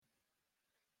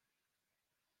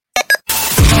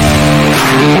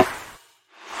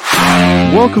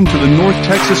welcome to the North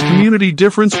Texas Community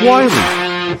Difference-Wylie.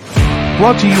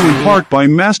 Brought to you in part by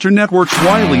Master Networks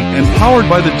Wylie and powered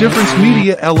by the Difference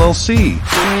Media LLC.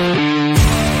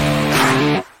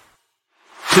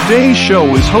 Today's show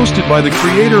is hosted by the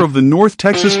creator of the North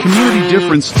Texas Community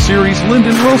Difference series,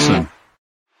 Lyndon Wilson,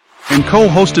 and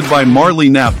co-hosted by Marley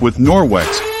Knapp with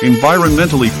Norwex,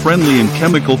 environmentally friendly and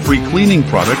chemical-free cleaning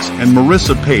products, and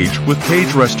Marissa Page with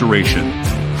Page Restoration.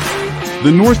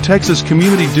 The North Texas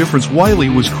Community Difference-Wylie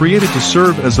was created to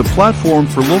serve as a platform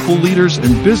for local leaders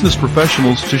and business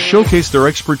professionals to showcase their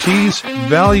expertise,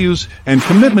 values, and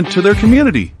commitment to their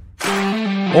community.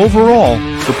 Overall,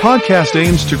 the podcast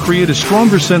aims to create a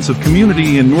stronger sense of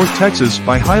community in North Texas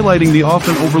by highlighting the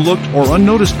often overlooked or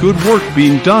unnoticed good work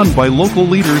being done by local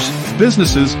leaders,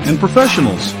 businesses, and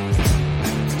professionals.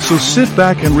 So sit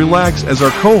back and relax as our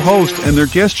co-host and their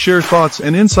guests share thoughts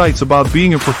and insights about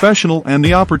being a professional and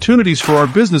the opportunities for our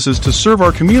businesses to serve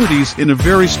our communities in a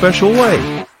very special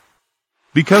way.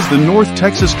 Because the North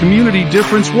Texas Community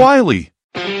Difference-Wylie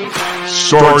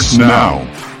starts now.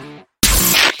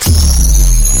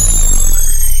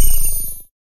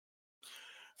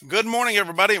 Good morning,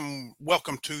 everybody, and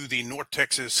welcome to the North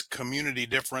Texas Community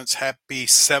Difference. Happy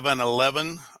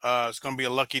 7/11. It's going to be a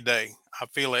lucky day. I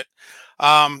feel it.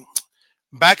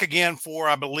 Back again for,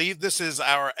 I believe this is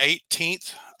our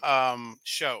 18th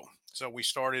show. So we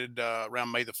started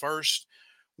around May the 1st.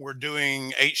 We're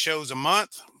doing 8 shows a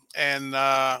month. And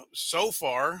so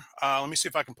far, let me see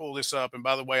if I can pull this up. And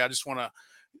by the way, I just want to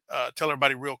tell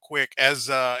everybody real quick, as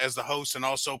the host and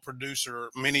also producer,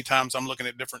 many times I'm looking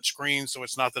at different screens. So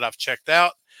it's not that I've checked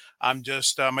out. I'm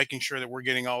just making sure that we're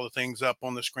getting all the things up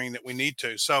on the screen that we need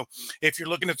to. So if you're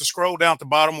looking at the scroll down at the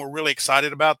bottom, we're really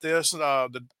excited about this.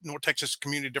 The North Texas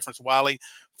Community Difference-Wylie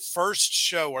first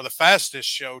show, or the fastest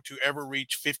show to ever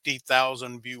reach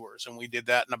 50,000 viewers. And we did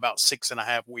that in about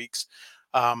 6.5 weeks.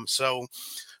 So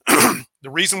the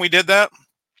reason we did that,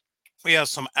 we have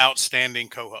some outstanding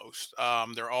co-hosts.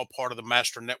 They're all part of the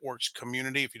Master Networks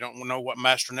community. If you don't know what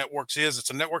Master Networks is,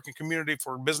 it's a networking community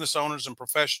for business owners and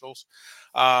professionals.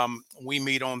 We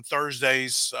meet on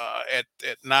Thursdays at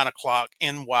 9 o'clock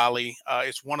in Wylie.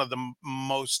 It's one of the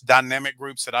most dynamic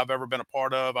groups that I've ever been a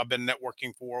part of. I've been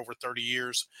networking for over 30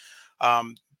 years.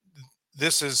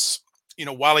 This is,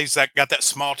 Wylie's got that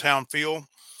small town feel.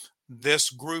 This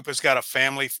group has got a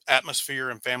family atmosphere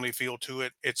and family feel to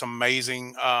it. It's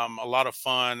amazing. A lot of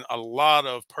fun, a lot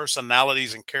of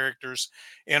personalities and characters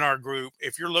in our group.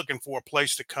 If you're looking for a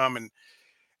place to come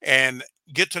and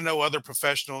get to know other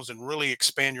professionals and really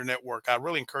expand your network, I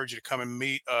really encourage you to come and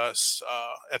meet us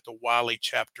at the Wylie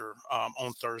chapter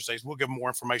on Thursdays. We'll give more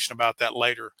information about that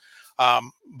later. But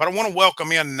I want to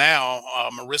welcome in now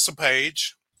Marissa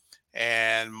Page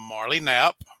and Marley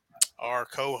Knapp, our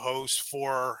co-hosts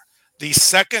for the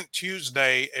second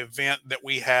Tuesday event that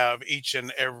we have each and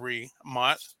every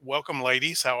month. Welcome,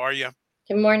 ladies. How are you?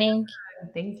 Good morning.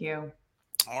 Thank you.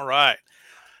 All right.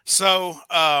 So,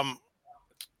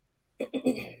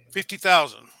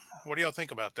 50,000. What do y'all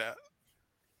think about that?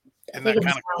 Isn't that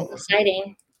kind of cool?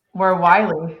 Exciting. We're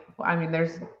Wylie. I mean,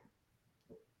 there's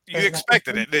you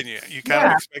expected it, didn't you? You kind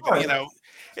of expected,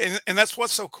 and that's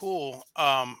what's so cool,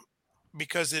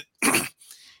 because it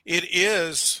it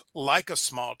is like a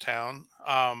small town.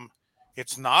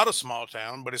 It's not a small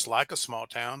town, but it's like a small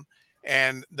town.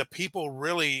 And the people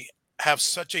really have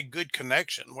such a good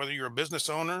connection, whether you're a business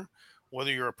owner,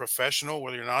 whether you're a professional,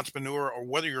 whether you're an entrepreneur, or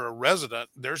whether you're a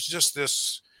resident. There's just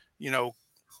this,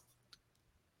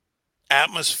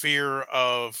 atmosphere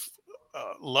of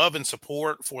love and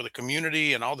support for the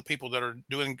community and all the people that are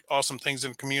doing awesome things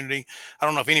in the community. I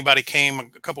don't know if anybody came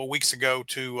a couple of weeks ago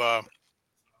to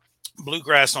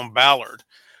Bluegrass on Ballard,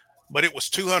 but it was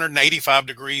 285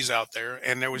 degrees out there,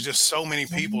 and there was just so many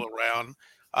people around,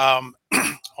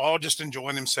 all just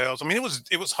enjoying themselves. I mean,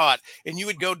 it was hot, and you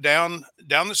would go down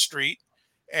the street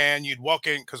and you'd walk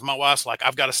in, because my wife's like,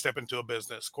 I've got to step into a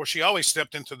business. Of course, she always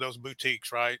stepped into those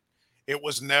boutiques, right? It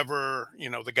was never,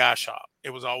 the guy shop.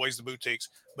 It was always the boutiques.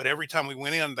 But every time we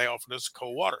went in, they offered us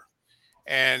cold water.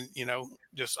 And,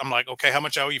 I'm like, okay, how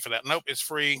much I owe you for that? Nope, it's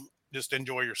free. Just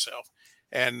enjoy yourself.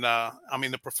 And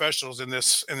the professionals in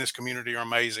this community are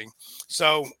amazing.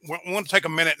 So we want to take a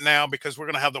minute now, because we're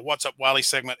going to have the What's Up Wylie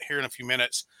segment here in a few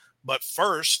minutes. But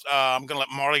first, I'm going to let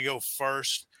Marley go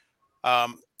first. I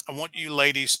want you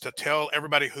ladies to tell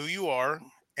everybody who you are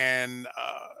and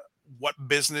what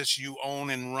business you own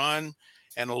and run,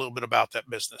 and a little bit about that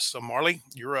business. So Marley,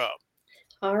 you're up.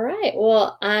 All right.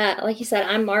 Well, like you said,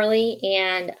 I'm Marley,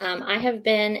 and I have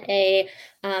been a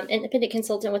independent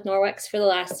consultant with Norwex for the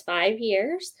last 5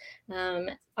 years.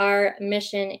 Our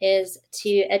mission is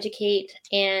to educate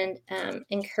and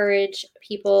encourage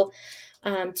people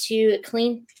to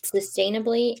clean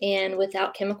sustainably and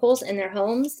without chemicals in their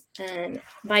homes.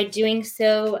 By doing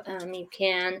so, you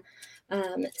can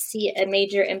see a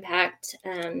major impact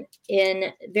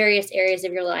in various areas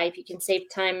of your life. You can save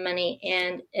time, money,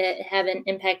 and have an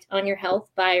impact on your health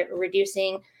by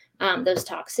reducing those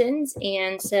toxins.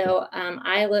 And so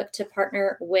I look to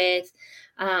partner with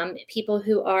people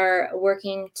who are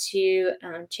working to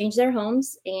change their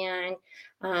homes, and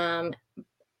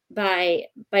by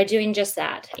doing just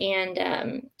that.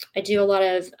 And I do a lot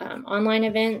of online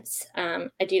events.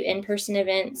 I do in-person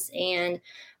events and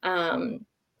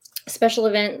special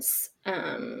events,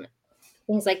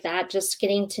 things like that. Just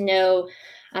getting to know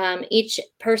each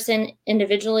person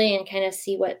individually and kind of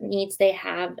see what needs they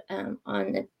have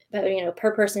on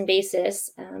per person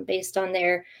basis, based on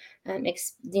their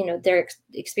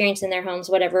experience in their homes,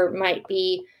 whatever might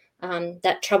be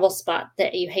that trouble spot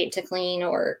that you hate to clean,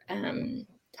 or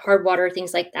hard water,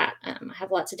 things like that. I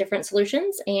have lots of different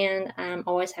solutions, and I'm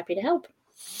always happy to help.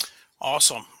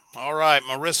 Awesome. All right,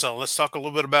 Marissa, let's talk a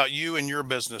little bit about you and your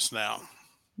business now.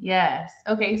 Yes.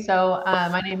 Okay. So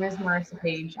my name is Marissa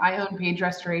Page. I own Page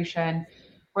Restoration.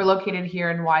 We're located here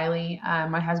in Wylie.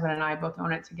 My husband and I both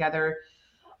own it together,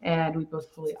 and we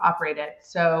both fully operate it.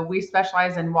 So we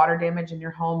specialize in water damage in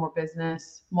your home or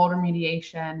business, mold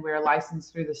remediation. We're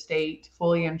licensed through the state,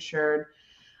 fully insured.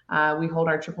 We hold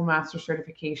our triple master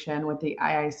certification with the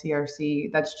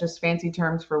IICRC. That's just fancy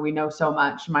terms for we know so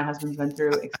much. My husband's been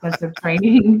through extensive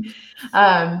training.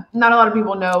 Not a lot of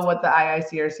people know what the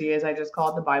IICRC is. I just call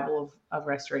it the Bible of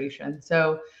restoration.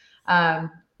 So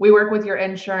we work with your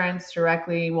insurance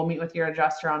directly. We'll meet with your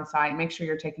adjuster on site, make sure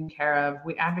you're taken care of.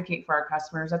 We advocate for our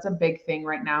customers. That's a big thing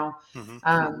right now.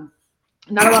 Mm-hmm.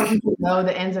 Not a lot of people know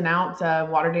the ins and outs of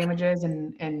water damages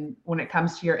and when it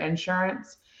comes to your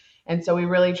insurance. And so we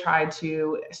really try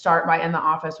to start by in the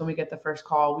office when we get the first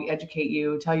call. We educate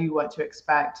you, tell you what to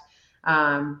expect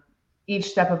each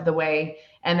step of the way.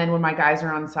 And then when my guys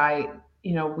are on site,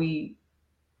 we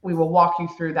will walk you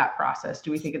through that process.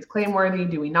 Do we think it's claim worthy?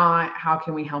 Do we not? How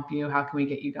can we help you? How can we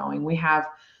get you going? We have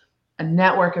a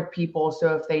network of people.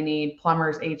 So if they need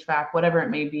plumbers, HVAC, whatever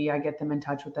it may be, I get them in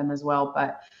touch with them as well.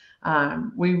 But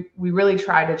we really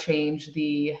try to change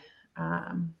the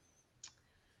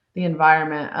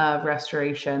environment of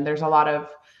restoration. There's a lot of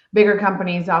bigger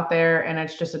companies out there, and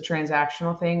it's just a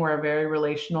transactional thing. We're a very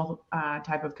relational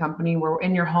type of company. We're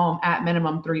in your home at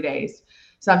minimum 3 days.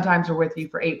 Sometimes we're with you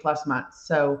for 8+ months.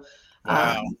 So,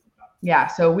 wow. Yeah,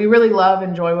 so we really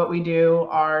enjoy what we do.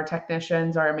 Our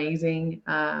technicians are amazing,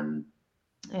 and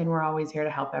we're always here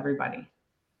to help everybody.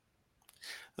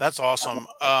 That's awesome.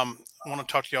 I want to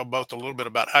talk to y'all both a little bit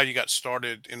about how you got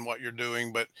started in what you're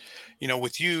doing. But,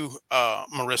 with you,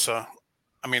 Marissa,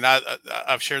 I mean,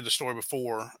 I've shared the story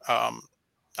before. I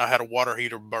had a water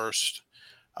heater burst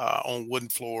on wooden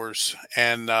floors,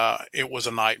 and it was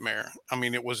a nightmare. I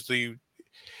mean,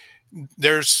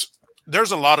 there's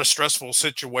a lot of stressful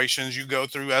situations you go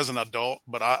through as an adult,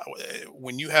 but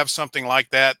when you have something like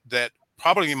that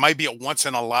probably might be a once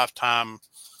in a lifetime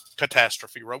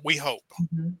catastrophe, right? We hope.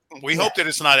 Mm-hmm. We hope that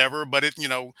it's not ever, but if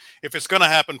it's going to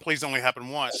happen, please only happen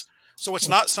once. So it's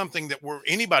not something that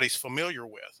anybody's familiar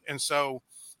with. And so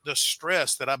the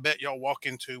stress that I bet y'all walk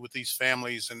into with these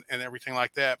families and everything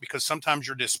like that, because sometimes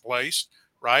you're displaced,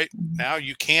 right? Mm-hmm. Now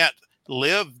you can't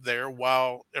live there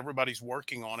while everybody's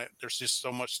working on it. There's just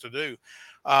so much to do.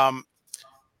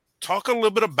 Talk a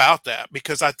little bit about that,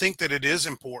 because I think that it is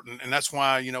important. And that's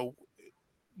why,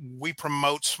 we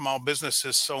promote small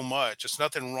businesses so much. It's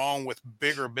nothing wrong with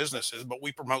bigger businesses, but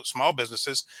we promote small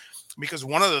businesses because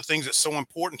one of the things that's so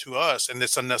important to us, and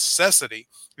it's a necessity,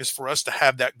 is for us to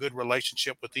have that good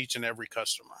relationship with each and every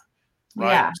customer.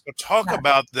 Right. Yeah. So talk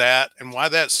about that and why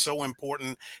that's so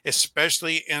important,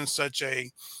 especially in such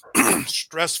a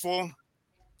stressful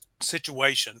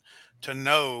situation, to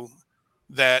know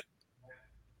that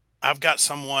I've got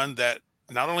someone that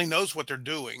not only knows what they're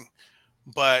doing,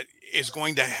 but is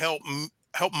going to help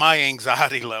my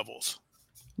anxiety levels.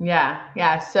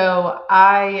 Yeah. So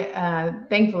I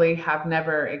thankfully have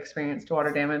never experienced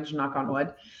water damage, knock on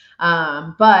wood.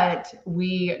 But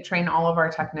we train all of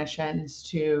our technicians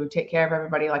to take care of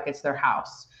everybody like it's their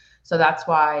house. So that's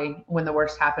why when the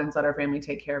worst happens, let our family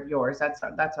take care of yours. That's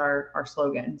our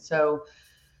slogan. So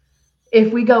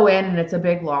if we go in and it's a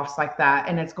big loss like that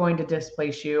and it's going to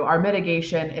displace you, our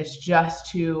mitigation is just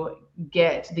to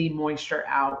get the moisture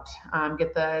out,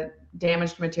 get the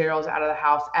damaged materials out of the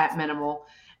house at minimal.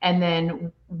 And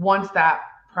then once that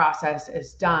process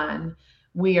is done,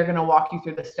 we are going to walk you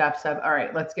through the steps of, all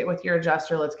right, let's get with your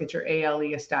adjuster. Let's get your ALE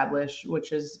established,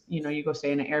 which is, you go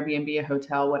stay in an Airbnb, a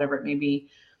hotel, whatever it may be.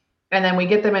 And then we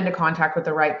get them into contact with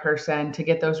the right person to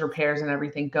get those repairs and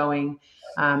everything going,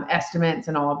 estimates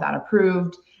and all of that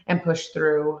approved and pushed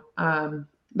through.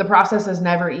 The process is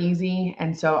never easy.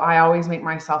 And so I always make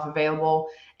myself available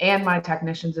and my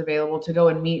technicians available to go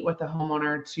and meet with the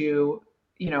homeowner to,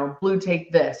 blue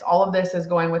tape this. All of this is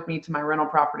going with me to my rental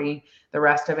property. The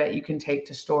rest of it you can take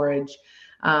to storage.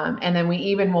 And then we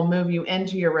even will move you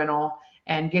into your rental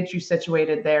and get you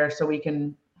situated there so we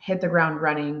can hit the ground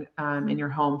running in your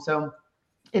home. So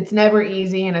it's never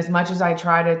easy. And as much as I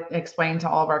try to explain to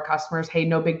all of our customers, hey,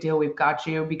 no big deal, we've got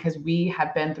you, because we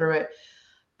have been through it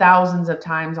thousands of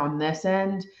times on this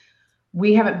end,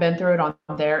 we haven't been through it on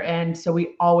their end. So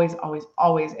we always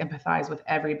empathize with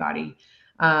everybody.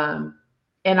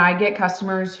 And I get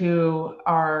customers who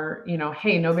are,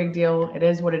 hey, no big deal. It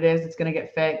is what it is. It's going to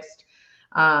get fixed.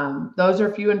 Those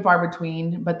are few and far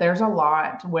between, but there's a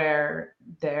lot where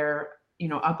they're,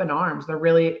 up in arms. They're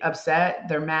really upset.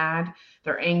 They're mad.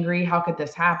 They're angry. How could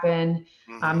this happen?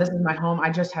 This is my home. I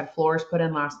just had floors put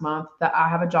in last month. That I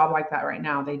have a job like that right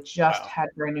now. They just had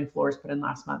brand new floors put in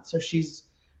last month. So she's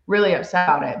really upset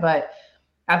about it, but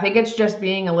I think it's just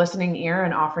being a listening ear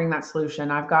and offering that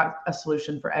solution. I've got a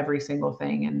solution for every single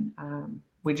thing. And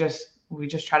we just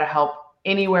try to help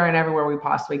anywhere and everywhere we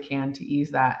possibly can to ease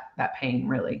that pain,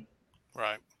 really.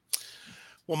 Right.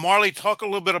 Well, Marley, talk a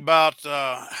little bit about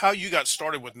how you got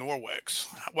started with Norwex.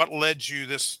 What led you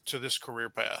to this career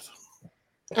path?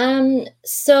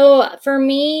 So for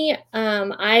me,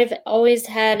 I've always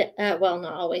had, well,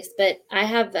 not always, but I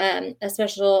have a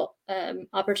special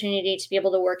opportunity to be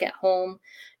able to work at home.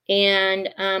 And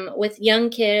with young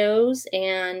kiddos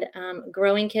and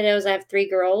growing kiddos, I have 3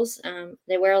 girls.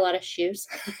 They wear a lot of shoes.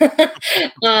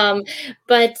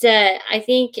 But I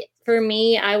think for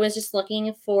me, I was just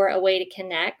looking for a way to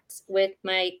connect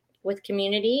with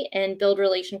community and build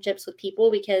relationships with people,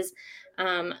 because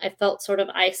I felt sort of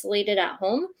isolated at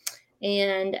home.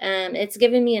 And it's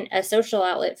given me a social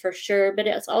outlet for sure, but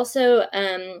it's also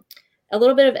a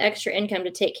little bit of extra income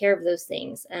to take care of those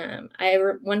things.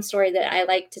 One story that I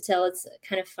like to tell, it's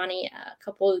kind of funny. A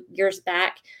couple years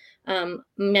back,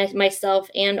 myself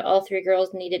and all 3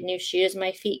 girls needed new shoes.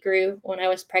 My feet grew when I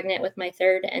was pregnant with my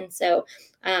 3rd. And so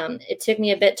it took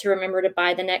me a bit to remember to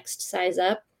buy the next size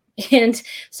up. And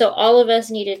so all of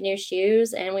us needed new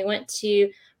shoes, and we went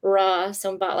to Ross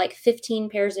and bought like 15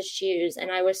 pairs of shoes.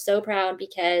 And I was so proud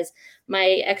because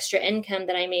my extra income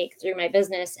that I make through my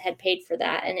business had paid for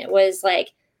that. And it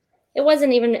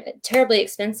wasn't even terribly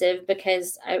expensive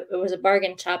because it was a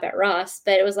bargain shop at Ross,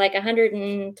 but it was like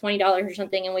 $120 or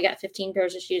something. And we got 15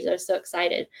 pairs of shoes. I was so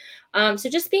excited. So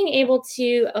just being able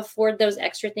to afford those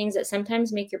extra things that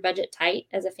sometimes make your budget tight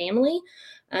as a family,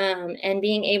 and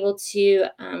being able to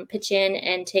pitch in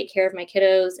and take care of my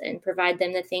kiddos and provide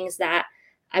them the things that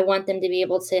I want them to be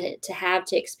able to have,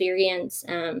 to experience.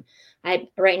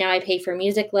 Right now I pay for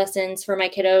music lessons for my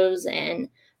kiddos, and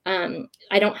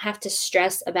I don't have to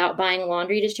stress about buying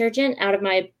laundry detergent out of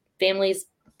my family's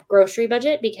grocery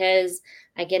budget because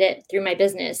I get it through my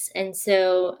business. And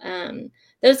so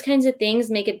those kinds of things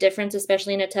make a difference,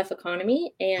 especially in a tough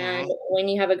economy and when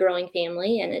you have a growing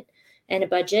family and a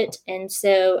budget. And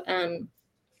so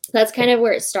that's kind of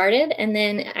where it started. And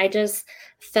then I just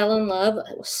fell in love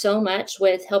so much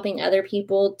with helping other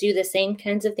people do the same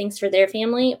kinds of things for their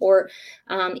family, or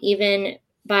even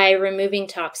by removing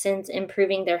toxins,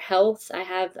 improving their health. I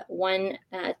have one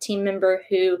team member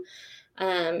who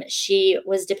she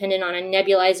was dependent on a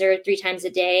nebulizer 3 times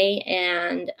a day,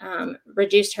 and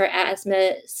reduced her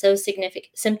asthma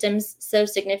symptoms so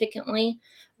significantly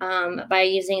by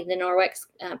using the Norwex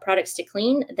products to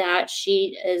clean, that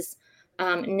she is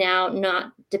now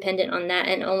not dependent on that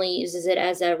and only uses it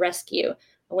as a rescue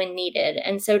when needed.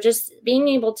 And so just being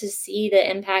able to see the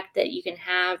impact that you can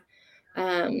have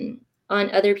on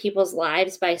other people's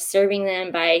lives by serving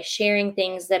them, by sharing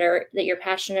things that you're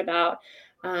passionate about,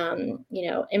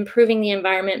 improving the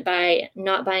environment by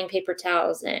not buying paper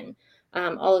towels and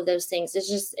all of those things.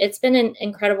 It's been an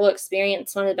incredible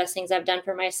experience. One of the best things I've done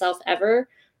for myself ever,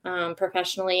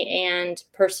 professionally and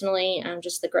personally,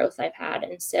 just the growth I've had.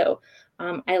 And so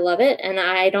I love it, and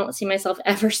I don't see myself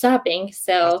ever stopping.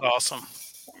 So that's awesome.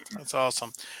 That's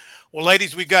awesome. Well,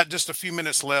 ladies, we've got just a few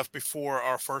minutes left before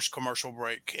our first commercial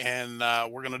break, and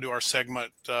we're going to do our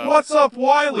segment. What's up,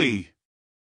 Wylie?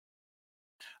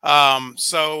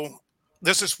 So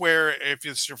this is where, if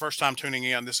it's your first time tuning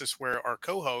in, this is where our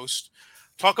co-host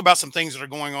talk about some things that are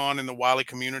going on in the Wylie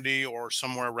community or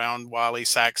somewhere around Wylie,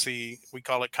 Saxe. We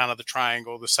call it kind of the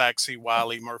triangle, the Saxe,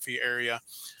 Wylie, Murphy area.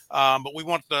 But we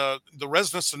want the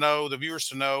residents to know, the viewers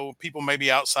to know, people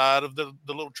maybe outside of the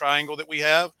little triangle that we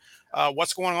have,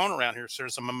 what's going on around here. So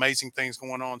there's some amazing things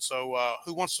going on. So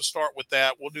who wants to start with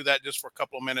that? We'll do that just for a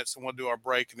couple of minutes, and we'll do our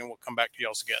break, and then we'll come back to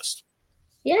y'all's guest.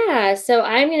 Yeah, so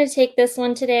I'm going to take this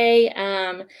one today.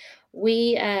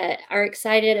 We are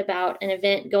excited about an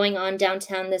event going on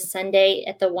downtown this Sunday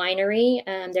at the winery.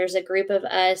 There's a group of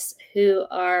us who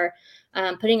are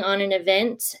putting on an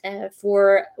event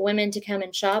for women to come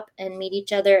and shop and meet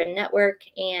each other and network.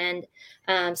 And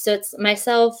so it's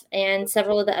myself and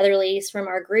several of the other ladies from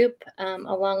our group,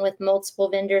 along with multiple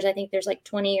vendors. I think there's like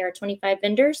 20 or 25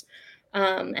 vendors.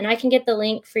 And I can get the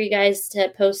link for you guys to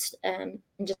post in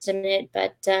just a minute,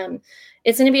 but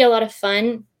it's going to be a lot of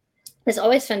fun. It's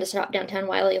always fun to shop downtown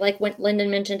Wylie. Like what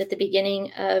Lyndon mentioned at the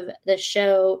beginning of the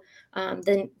show,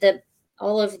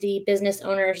 all of the business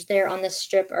owners there on the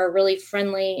strip are really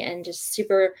friendly and just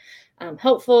super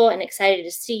helpful and excited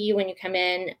to see you when you come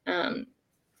in.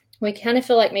 We kind of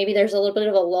feel like maybe there's a little bit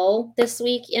of a lull this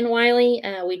week in Wylie.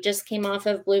 We just came off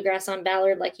of Bluegrass on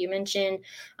Ballard, like you mentioned,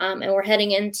 and we're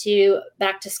heading into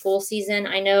back to school season.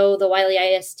 I know the Wylie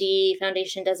ISD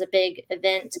Foundation does a big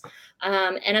event,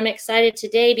 and I'm excited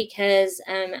today because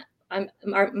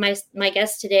my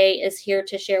guest today is here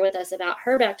to share with us about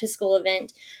her back to school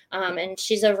event, and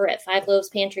she's over at Five Loaves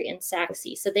Pantry in Saxe.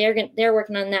 So they're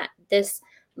working on that this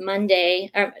Monday,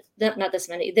 or not this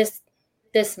Monday, this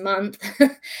month.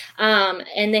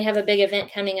 And they have a big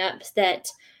event coming up that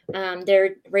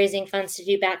they're raising funds to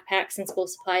do backpacks and school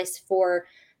supplies for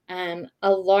a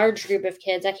large group of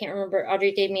kids. I can't remember.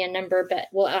 Audrey gave me a number, but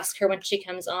we'll ask her when she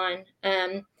comes on.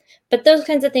 But those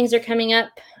kinds of things are coming up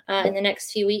in the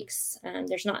next few weeks.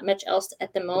 There's not much else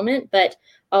at the moment, but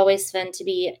always fun to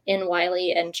be in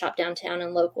Wylie and shop downtown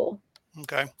and local.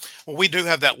 Okay. Well, we do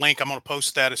have that link. I'm going to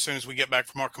post that as soon as we get back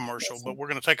from our commercial, but we're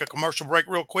going to take a commercial break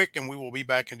real quick, and we will be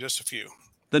back in just a few.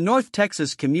 The North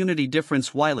Texas Community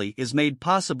Difference-Wylie is made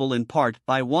possible in part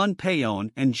by Juan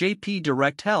Payon and JP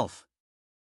Direct Health,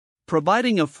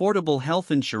 providing affordable health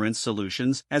insurance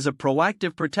solutions as a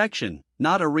proactive protection,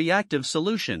 not a reactive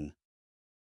solution.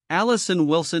 Allison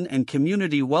Wilson and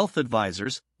Community Wealth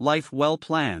Advisors, Life Well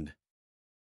Planned.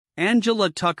 Angela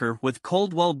Tucker with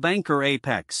Coldwell Banker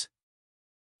Apex.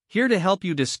 Here to help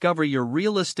you discover your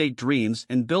real estate dreams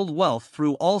and build wealth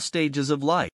through all stages of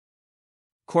life.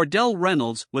 Cordell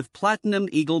Reynolds with Platinum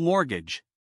Eagle Mortgage.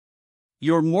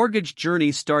 Your mortgage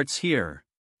journey starts here.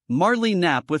 Marley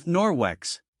Knapp with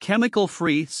Norwex,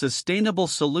 chemical-free, sustainable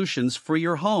solutions for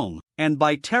your home. And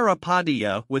by Terra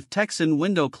Padilla with Texan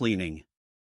Window Cleaning.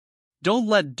 Don't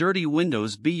let dirty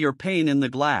windows be your pane in the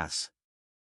glass.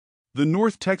 The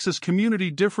North Texas Community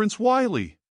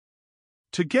Difference-Wylie.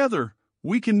 Together,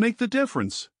 we can make the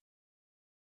difference.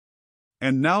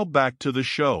 And now back to the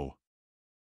show.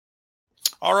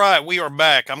 All right, we are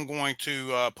back. I'm going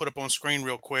to put up on screen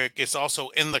real quick. It's also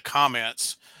in the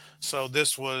comments. So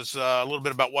this was a little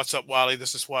bit about What's Up, Wylie.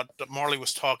 This is what Marley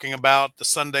was talking about, the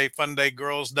Sunday Fun Day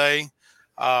Girls Day,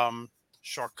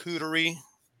 charcuterie.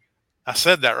 I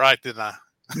said that right, didn't I?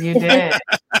 You did.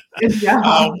 Good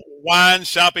job. Wine,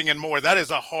 shopping, and more. That is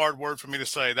a hard word for me to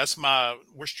say. That's my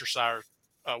Worcestershire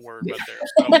word right there.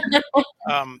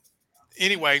 So,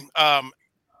 anyway,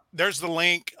 there's the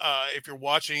link. If you're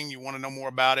watching, you want to know more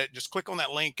about it, just click on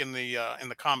that link in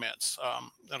the comments.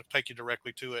 That'll take you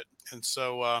directly to it. And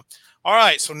so, all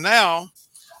right. So now,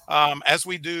 as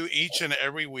we do each and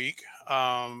every week,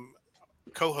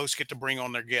 co-hosts get to bring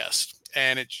on their guest,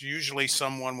 and it's usually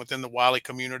someone within the Wylie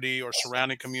community or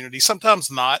surrounding community. Sometimes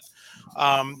not,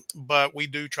 but we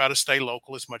do try to stay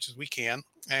local as much as we can.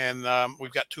 And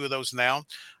we've got two of those now.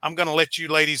 I'm going to let you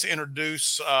ladies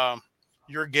introduce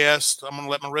your guest. I'm going to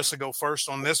let Marissa go first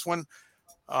on this one.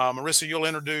 Marissa, you'll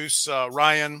introduce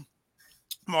Ryan.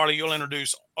 Marley, you'll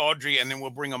introduce Audrey, and then we'll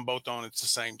bring them both on at the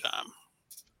same time.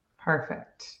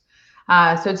 Perfect.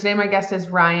 So today my guest is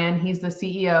Ryan. He's the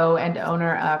CEO and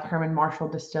owner of Herman Marshall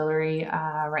Distillery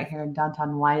right here in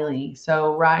downtown Wylie.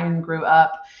 So Ryan grew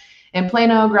up in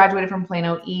Plano, graduated from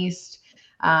Plano East,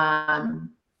 and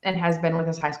has been with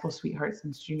his high school sweetheart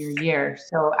since junior year.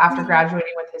 So after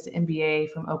graduating with his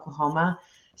MBA from Oklahoma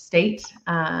State,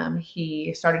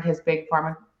 he started his big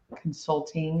pharma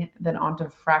consulting, then onto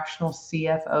fractional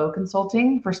CFO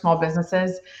consulting for small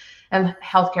businesses and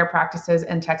healthcare practices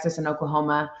in Texas and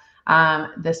Oklahoma.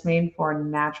 This made for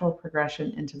natural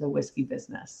progression into the whiskey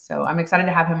business. So I'm excited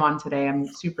to have him on today. I'm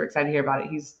super excited to hear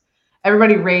about it.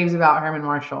 Everybody raves about Herman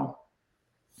Marshall.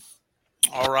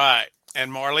 All right.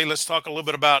 And Marley, let's talk a little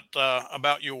bit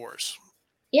about yours.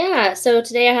 Yeah, so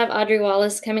today I have Audrey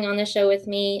Wallace coming on the show with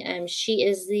me. She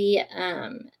is the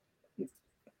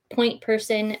point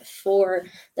person for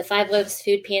the Five Loaves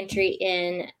Food Pantry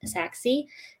in Saxe.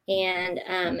 And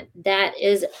that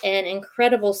is an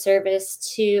incredible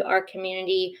service to our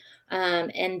community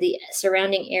and the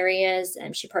surrounding areas.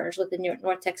 She partners with the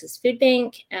North Texas Food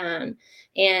Bank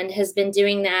and has been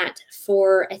doing that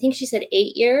for, I think she said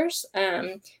 8 years.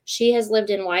 She has lived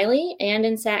in Wylie and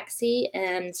in Saxe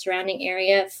and surrounding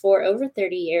area for over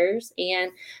 30 years,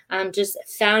 and just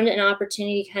found an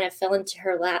opportunity, kind of fell into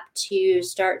her lap to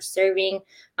start serving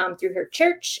through her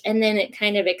church. And then it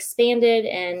kind of expanded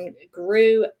and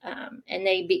grew, and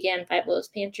they began Five Loaves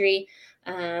Pantry,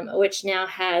 which now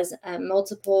has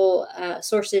multiple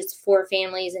sources for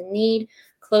families in need,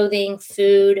 clothing,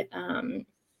 food.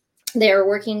 They are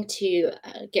working to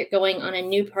get going on a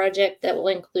new project that will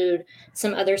include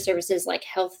some other services like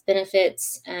health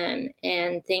benefits and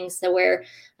things so where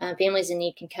families in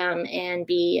need can come and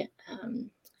be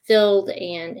filled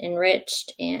and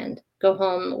enriched and go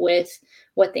home with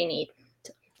what they need.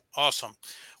 Awesome.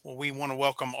 Well, we want to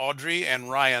welcome Audrey and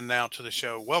Ryan now to the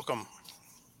show. Welcome.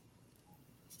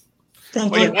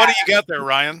 Thank Wait, you. what do you got there,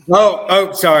 Ryan?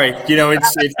 Oh, sorry.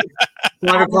 It's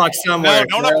 5 o'clock somewhere.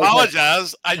 No, don't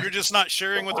apologize. You're just not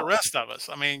sharing with the rest of us.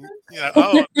 I mean,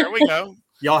 oh, there we go.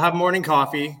 Y'all have morning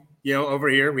coffee. Over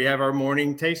here we have our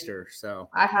morning taster. So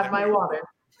I have my water.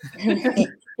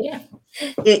 Yeah.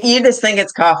 You just think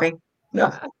it's coffee.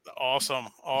 no. Awesome.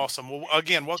 Well,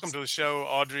 again, welcome to the show,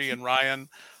 Audrey and Ryan.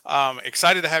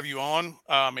 Excited to have you on.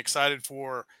 Excited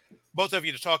for both of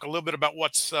you to talk a little bit about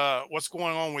what's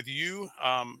going on with you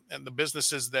and the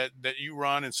businesses that you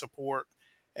run and support,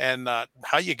 and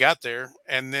how you got there,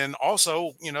 and then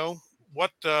also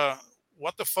what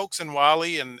the folks in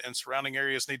Wylie and surrounding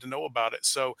areas need to know about it.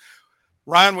 So,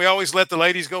 Ryan, we always let the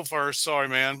ladies go first. Sorry,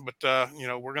 man, but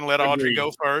we're going to let Audrey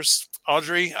go first.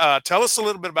 Audrey, tell us a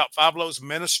little bit about Five Loaves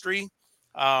Ministry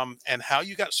and how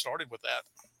you got started with that.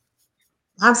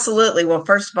 Absolutely. Well,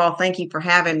 first of all, thank you for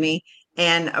having me.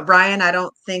 And Ryan, I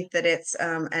don't think that it's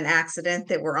an accident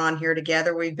that we're on here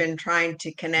together. We've been trying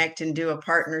to connect and do a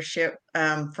partnership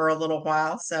for a little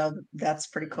while, so that's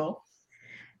pretty cool.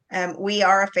 We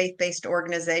are a faith-based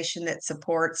organization that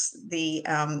supports the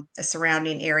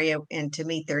surrounding area and to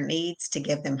meet their needs, to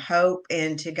give them hope,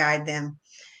 and to guide them.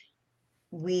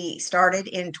 We started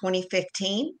in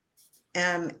 2015,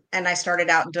 and I started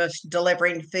out just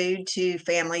delivering food to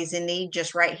families in need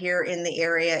just right here in the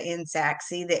area in Saxe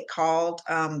that called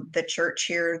the church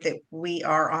here that we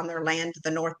are on their land,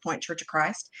 the North Point Church of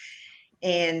Christ.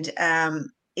 And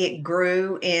it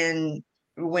grew and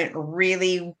went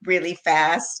really, really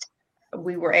fast.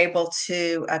 We were able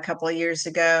to, a couple of years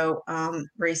ago,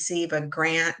 receive a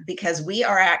grant because we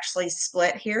are actually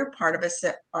split here. Part of us,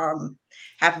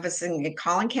 half of us in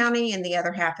Collin County and the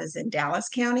other half is in Dallas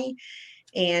County.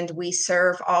 And we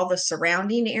serve all the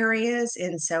surrounding areas.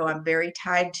 And so I'm very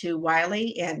tied to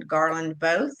Wylie and Garland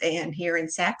both, and here in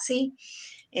Saxe.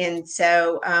 And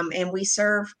so, and we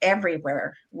serve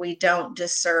everywhere. We don't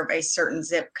just serve a certain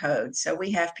zip code. So we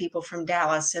have people from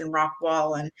Dallas and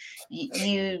Rockwall and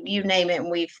you name it, and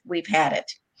we've had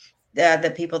it.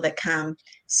 The people that come.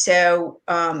 So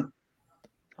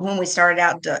when we started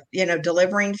out,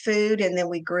 delivering food, and then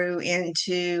we grew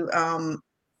into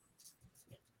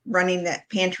running that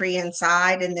pantry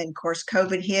inside, and then of course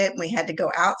COVID hit, and we had to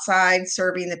go outside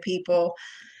serving the people.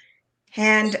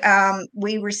 And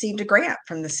we received a grant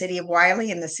from the city of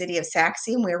Wylie and the city of Saxe,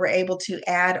 and we were able to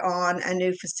add on a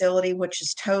new facility, which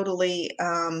is totally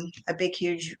a big,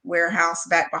 huge warehouse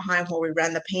back behind where we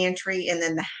run the pantry. And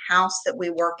then the house that we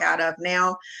work out of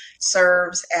now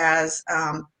serves as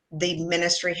the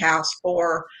ministry house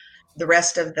for the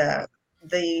rest of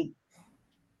the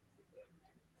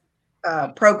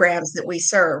programs that we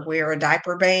serve. We are a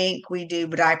diaper bank. We do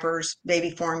diapers,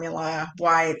 baby formula,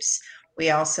 wipes. We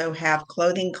also have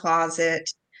clothing closet.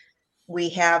 We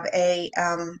have a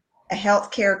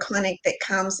healthcare clinic that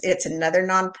comes. It's another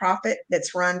nonprofit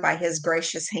that's run by His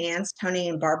Gracious Hands, Tony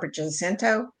and Barbara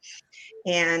Jacinto,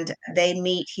 and they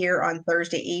meet here on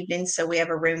Thursday evenings. So we have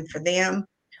a room for them.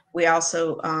 We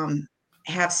also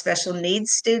have special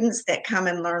needs students that come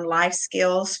and learn life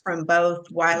skills from both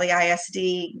Wylie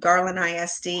ISD, Garland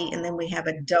ISD, and then we have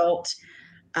adult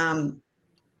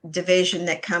division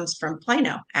that comes from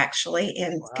Plano, actually,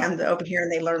 and come over here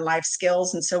and they learn life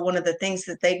skills. And so one of the things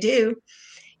that they do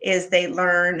is they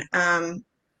learn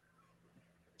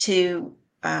to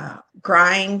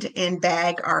grind and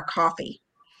bag our coffee.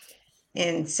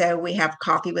 And so we have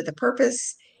coffee with a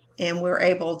purpose. and we're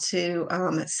able to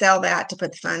sell that to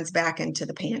put the funds back into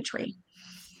the pantry.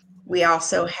 We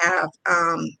also have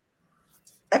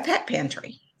a pet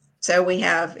pantry. So we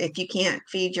have, if you can't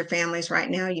feed your families right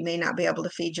now, you may not be able to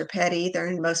feed your pet either,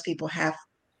 and most people have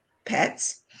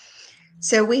pets.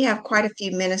 So we have quite a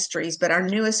few ministries, but our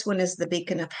newest one is the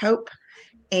Beacon of Hope.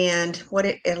 And what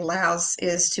it allows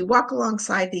is to walk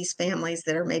alongside these families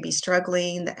that are maybe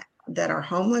struggling, that are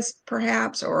homeless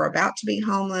perhaps, or about to be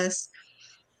homeless,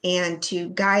 and to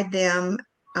guide them.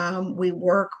 We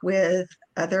work with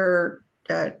other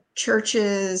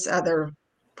churches, other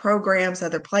programs,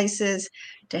 other places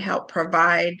to help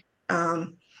provide,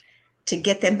 to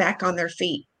get them back on their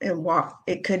feet and walk.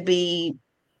 It could be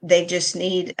they just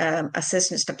need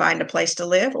assistance to find a place to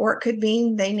live, or it could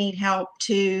mean they need help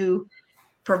to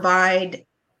provide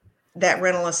that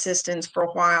rental assistance for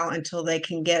a while until they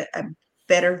can get a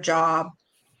better job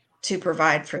to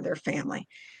provide for their family.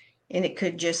 And it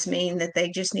could just mean that they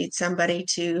just need somebody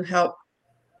to help,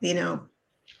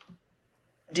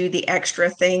 do the extra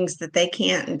things that they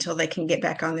can't until they can get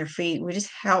back on their feet. We just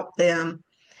help them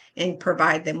and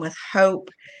provide them with hope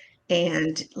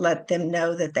and let them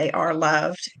know that they are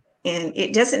loved. And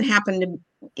it doesn't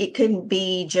it couldn't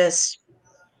be just,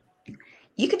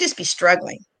 you could just be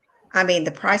struggling. I mean,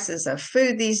 the prices of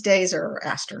food these days are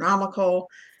astronomical.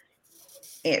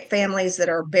 Families that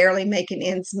are barely making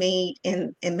ends meet,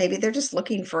 and maybe they're just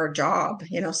looking for a job.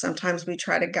 Sometimes we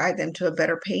try to guide them to a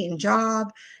better paying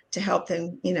job to help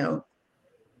them,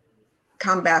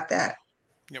 combat that.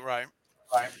 You're right.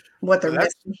 What they're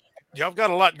missing. Y'all got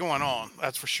a lot going on,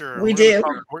 that's for sure. We do.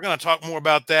 We're going to talk more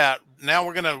about that. Now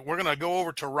we're going to go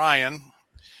over to Ryan.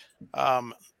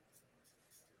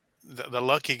 The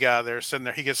lucky guy there sitting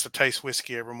there, he gets to taste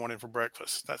whiskey every morning for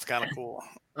breakfast. That's kind of cool.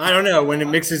 I don't know. When it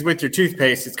mixes with your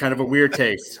toothpaste, it's kind of a weird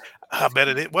taste. I bet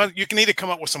it is. Well, you can either come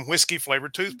up with some whiskey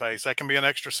flavored toothpaste. That can be an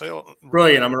extra sale.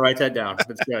 Brilliant. I'm going to write that down.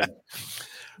 That's good.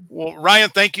 Well, Ryan,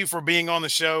 thank you for being on the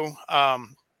show.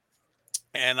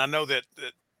 And I know that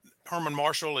Herman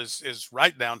Marshall is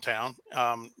right downtown.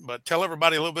 But tell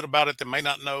everybody a little bit about it that may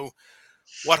not know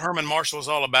what Herman Marshall is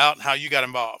all about and how you got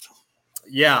involved.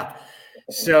 Yeah.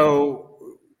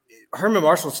 So Herman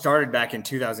Marshall started back in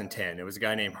 2010. It was a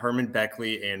guy named Herman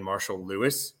Beckley and Marshall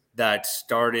Lewis that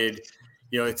started.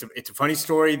 It's a funny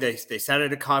story. They sat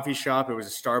at a coffee shop. It was a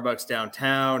Starbucks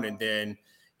downtown, and then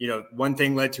one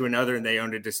thing led to another, and they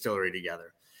owned a distillery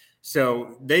together.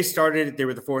 So they started. They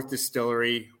were the fourth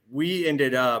distillery. We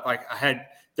ended up.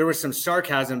 There was some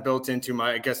sarcasm built into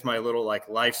my little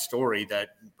life story that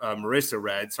Marissa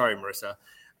read. Sorry, Marissa.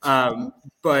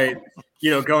 But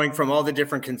going from all the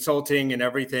different consulting and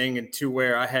everything, and to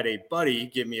where I had a buddy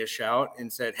give me a shout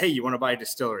and said, "Hey, you want to buy a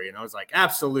distillery?" And I was like,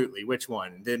 "Absolutely. Which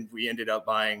one?" And then we ended up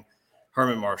buying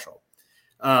Herman Marshall.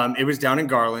 It was down in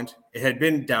Garland. It had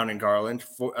been down in Garland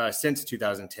since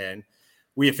 2010.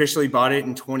 We officially bought it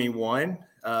in 21.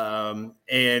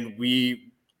 And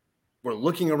we were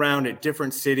looking around at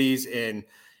different cities. And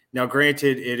now,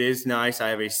 granted, it is nice. I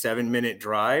have a 7-minute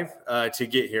drive to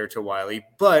get here to Wylie,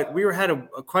 but we had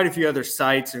quite a few other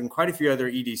sites and quite a few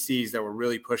other EDCs that were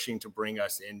really pushing to bring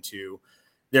us into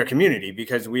their community,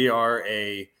 because we are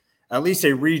at least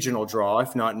a regional draw,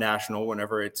 if not national,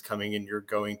 whenever it's coming and you're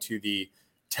going to the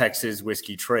Texas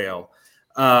Whiskey Trail.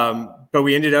 But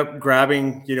we ended up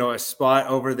grabbing, a spot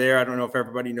over there. I don't know if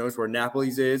everybody knows where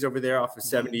Napoli's is over there off of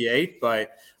 78,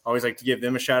 but I always like to give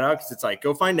them a shout out, because it's like,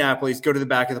 go find Napoli's, go to the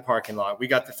back of the parking lot. We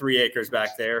got the 3 acres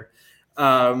back there.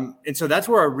 And so that's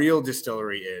where our real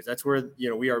distillery is. That's where,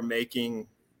 we are making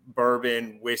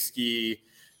bourbon, whiskey,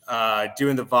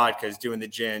 doing the vodkas, doing the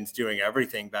gins, doing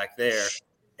everything back there.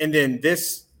 And then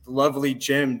this lovely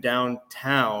gym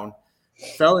downtown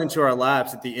fell into our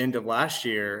laps at the end of last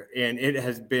year. And it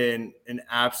has been an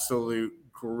absolute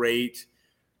great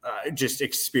just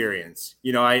experience.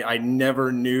 I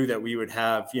never knew that we would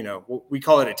have, we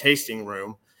call it a tasting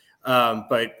room.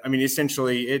 But I mean,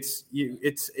 essentially it's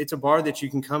a bar that you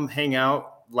can come hang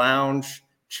out, lounge,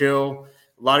 chill.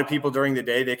 A lot of people during the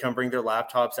day, they come bring their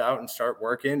laptops out and start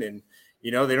working, and, they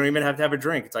don't even have to have a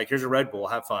drink. It's like, here's a Red Bull,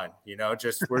 have fun. We're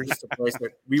just a place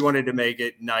that we wanted to make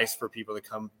it nice for people to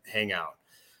come hang out.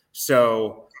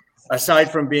 So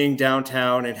aside from being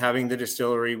downtown and having the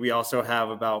distillery, we also have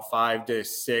about 5 to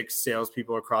 6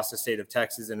 salespeople across the state of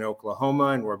Texas and Oklahoma,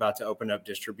 and we're about to open up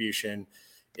distribution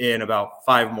in about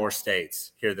 5 more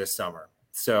states here this summer.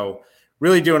 So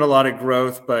really doing a lot of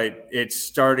growth, but it's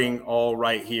starting all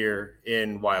right here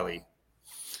in Wylie.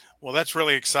 Well, that's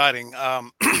really exciting.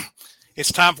 It's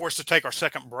time for us to take our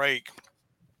second break.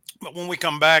 But when we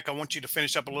come back, I want you to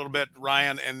finish up a little bit,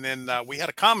 Ryan. And then we had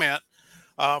a comment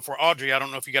for Audrey. I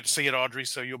don't know if you got to see it, Audrey,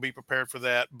 so you'll be prepared for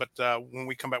that. But when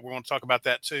we come back, we're going to talk about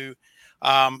that too.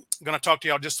 I'm going to talk to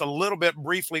y'all just a little bit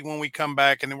briefly when we come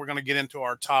back, and then we're going to get into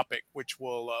our topic, which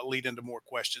will lead into more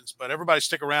questions. But everybody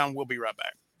stick around. We'll be right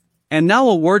back. And now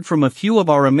a word from a few of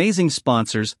our amazing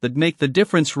sponsors that make the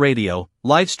Difference Radio,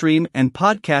 live stream, and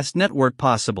podcast network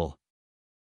possible.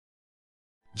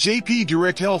 JP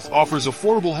Direct Health offers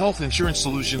affordable health insurance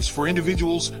solutions for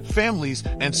individuals, families,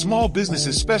 and small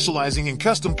businesses specializing in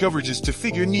custom coverages to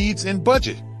fit your needs and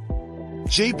budget.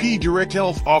 JP Direct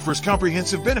Health offers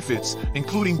comprehensive benefits,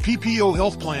 including PPO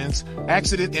health plans,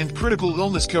 accident and critical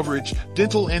illness coverage,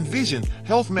 dental and vision,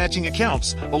 health matching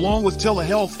accounts, along with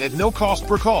telehealth at no cost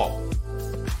per call.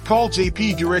 Call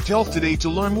JP Direct Health today to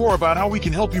learn more about how we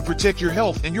can help you protect your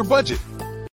health and your budget.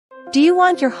 Do you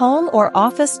want your home or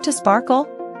office to sparkle?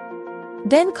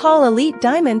 Then call Elite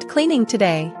Diamond Cleaning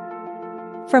today.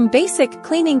 From basic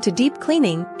cleaning to deep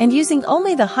cleaning, and using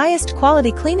only the highest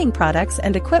quality cleaning products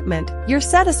and equipment, your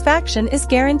satisfaction is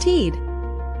guaranteed.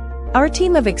 Our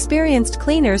team of experienced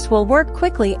cleaners will work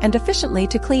quickly and efficiently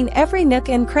to clean every nook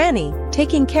and cranny,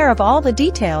 taking care of all the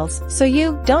details so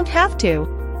you don't have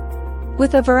to.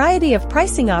 With a variety of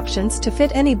pricing options to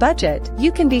fit any budget,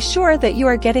 you can be sure that you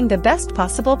are getting the best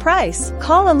possible price.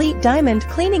 Call Elite Diamond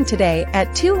Cleaning today at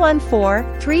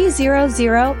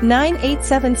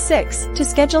 214-300-9876 to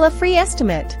schedule a free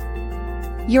estimate.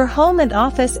 Your home and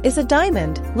office is a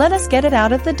diamond. Let us get it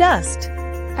out of the dust.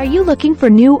 Are you looking for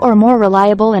new or more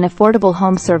reliable and affordable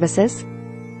home services?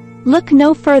 Look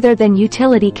no further than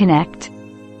Utility Connect.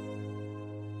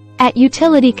 At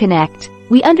Utility Connect,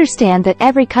 we understand that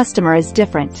every customer is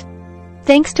different.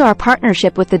 Thanks to our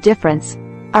partnership with The Difference,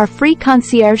 our free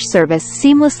concierge service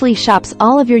seamlessly shops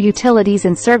all of your utilities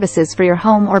and services for your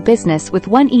home or business with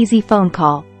one easy phone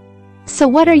call. So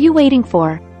what are you waiting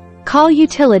for? Call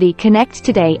Utility Connect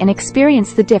today and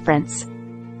experience the difference.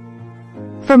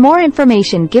 For more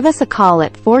information, give us a call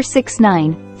at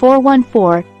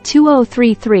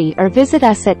 469-414-2033 or visit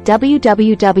us at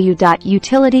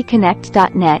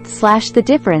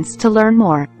www.utilityconnect.net/thedifference to learn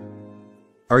more.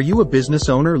 Are you a business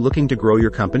owner looking to grow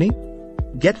your company?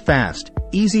 Get fast,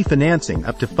 easy financing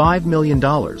up to $5 million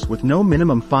with no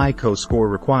minimum FICO score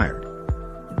required.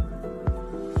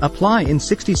 Apply in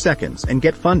 60 seconds and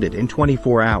get funded in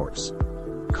 24 hours.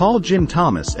 Call Jim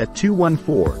Thomas at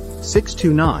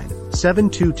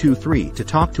 214-629-7223 to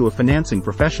talk to a financing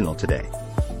professional today.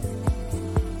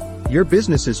 Your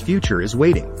business's future is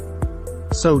waiting.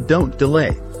 So don't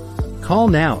delay. Call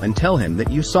now and tell him that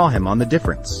you saw him on The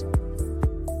Difference.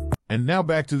 And now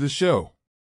back to the show.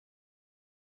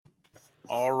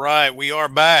 All right, we are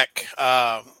back.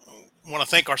 I want to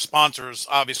thank our sponsors,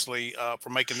 obviously, for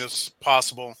making this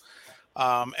possible.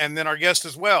 And then our guests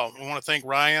as well. We want to thank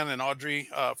Ryan and Audrey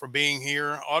for being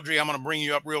here. Audrey, I'm going to bring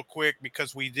you up real quick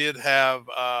because we did have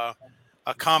a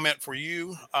comment for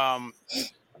you.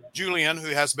 Julian, who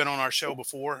has been on our show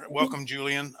before, welcome,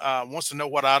 Julian, wants to know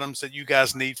what items that you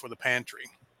guys need for the pantry.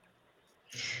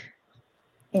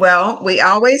 Well, we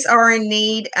always are in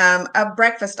need of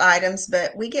breakfast items,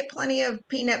 but we get plenty of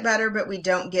peanut butter, but we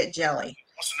don't get jelly.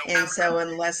 And so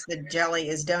unless the jelly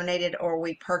is donated or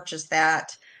we purchase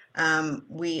that,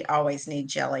 we always need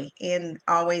jelly and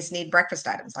always need breakfast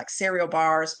items like cereal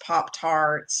bars,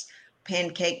 Pop-Tarts,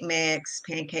 pancake mix,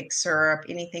 pancake syrup,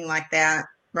 anything like that.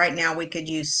 Right now we could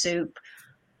use soup,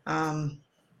 canned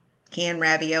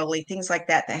ravioli, things like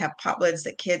that that have pop lids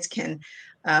that kids can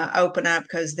open up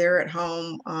because they're at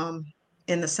home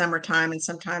in the summertime, and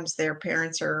sometimes their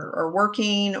parents are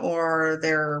working or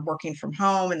they're working from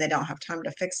home and they don't have time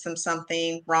to fix them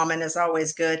something. Ramen is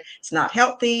always good. It's not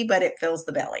healthy, but it fills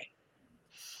the belly.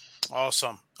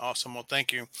 Awesome. Well,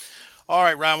 thank you. All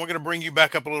right, Ryan, we're going to bring you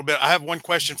back up a little bit. I have one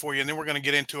question for you, and then we're going to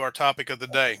get into our topic of the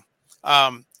day.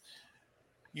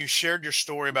 You shared your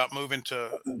story about moving to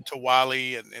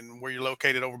Wylie and where you're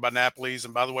located over by Napoli's.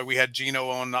 And by the way, we had Gino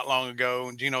on not long ago,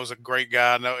 and Gino's a great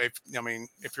guy.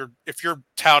 If you're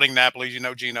touting Napoli's, you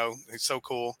know Gino. He's so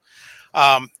cool.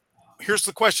 Here's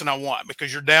the question I want,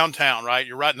 because you're downtown, right?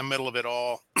 You're right in the middle of it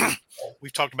all.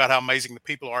 We've talked about how amazing the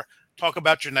people are. Talk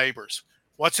about your neighbors.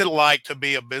 What's it like to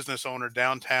be a business owner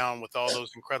downtown with all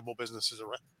those incredible businesses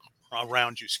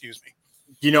around you? Excuse me.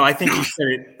 You know, I think you said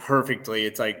it perfectly.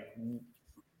 It's like,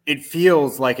 it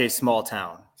feels like a small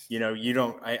town. You know,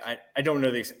 I don't know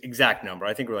the exact number.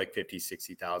 I think we're like 50,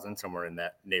 60,000, somewhere in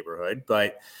that neighborhood,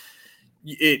 but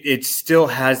it still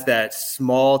has that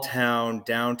small town,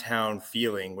 downtown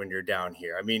feeling when you're down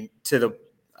here. I mean,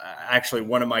 actually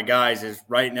one of my guys is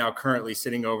right now currently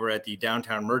sitting over at the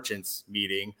downtown merchants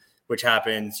meeting which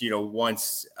happens,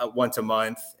 once a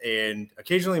month and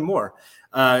occasionally more.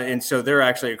 And so they're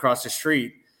actually across the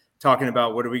street talking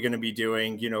about what are we going to be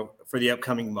doing, for the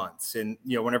upcoming months. And,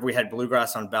 whenever we had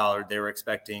Bluegrass on Ballard, they were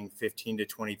expecting 15 to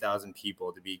 20,000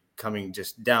 people to be coming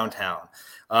just downtown.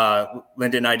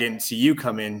 Linda and I didn't see you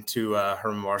come into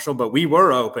Herman Marshall, but we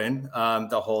were open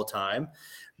the whole time.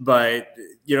 But,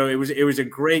 it was a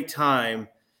great time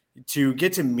to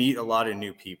get to meet a lot of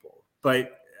new people.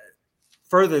 But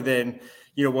further than,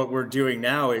 what we're doing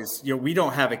now is, we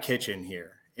don't have a kitchen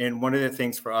here. And one of the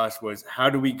things for us was, how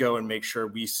do we go and make sure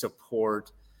we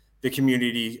support the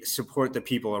community, support the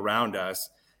people around us?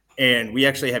 And we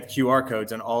actually have QR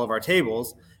codes on all of our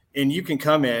tables, and you can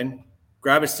come in,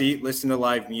 grab a seat, listen to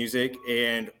live music,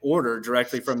 and order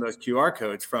directly from those QR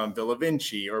codes from Villa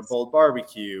Vinci or Bold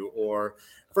Barbecue or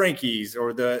Frankie's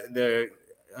or the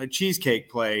cheesecake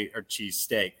place or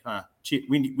cheesesteak.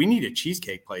 We need a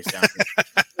cheesecake place down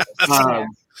here.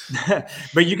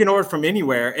 But you can order from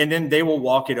anywhere, and then they will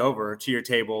walk it over to your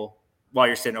table while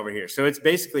you're sitting over here. So it's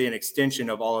basically an extension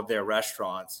of all of their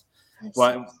restaurants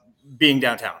while being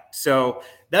downtown. So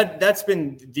that's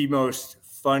been the most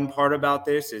fun part about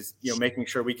this is, making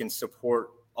sure we can support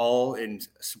all and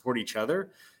support each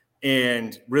other.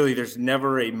 And really, there's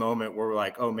never a moment where we're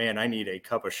like, oh man, I need a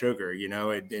cup of sugar,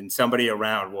 and somebody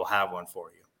around will have one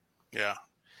for you. Yeah.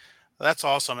 That's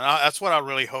awesome. And that's what I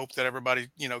really hope that everybody,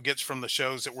 gets from the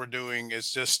shows that we're doing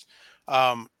is just,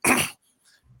 all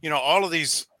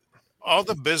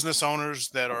the business owners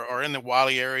that are in the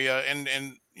Wylie area and,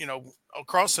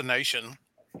 across the nation,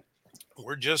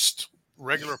 we're just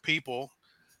regular people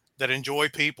that enjoy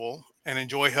people and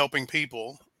enjoy helping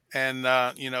people. And,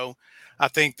 I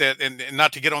think that, and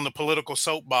not to get on the political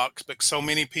soapbox, but so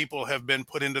many people have been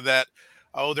put into that,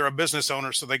 oh, they're a business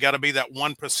owner, so they got to be that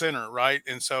 1%er, right?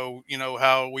 And so,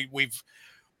 how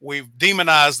we've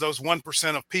demonized those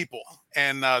 1% of people.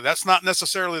 And that's not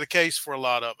necessarily the case for a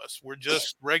lot of us. We're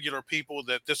just regular people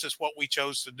that this is what we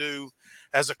chose to do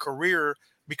as a career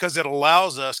because it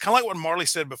allows us, kind of like what Marley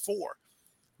said before,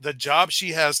 the job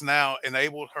she has now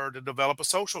enabled her to develop a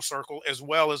social circle as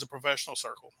well as a professional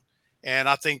circle. And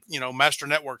I think, Master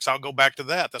Networks, I'll go back to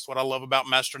that. That's what I love about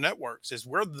Master Networks is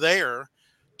we're there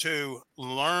to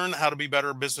learn how to be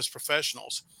better business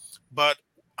professionals. But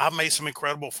I've made some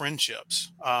incredible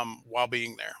friendships while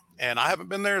being there. And I haven't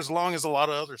been there as long as a lot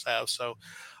of others have. So,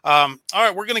 all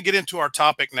right, we're going to get into our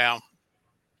topic now.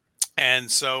 And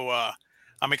so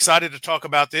I'm excited to talk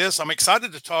about this. I'm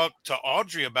excited to talk to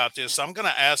Audrey about this. I'm going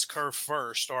to ask her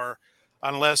first, or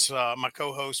unless my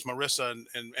co-hosts Marissa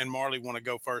and Marley want to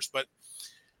go first. But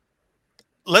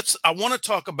I want to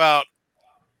talk about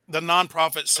the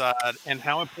nonprofit side and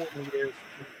how important it is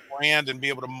to brand and be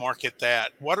able to market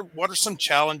that. What are some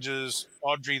challenges,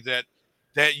 Audrey,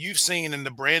 that you've seen in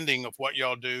the branding of what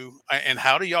y'all do, and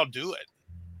how do y'all do it?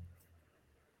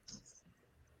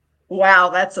 Wow,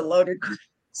 that's a loaded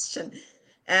question.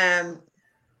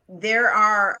 There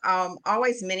are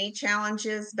always many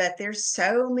challenges, but there's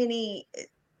so many.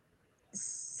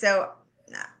 So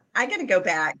I got to go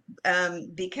back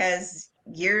because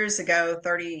years ago,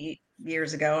 30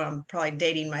 years ago, I'm probably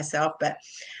dating myself, but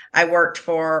I worked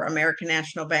for American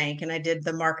National Bank and I did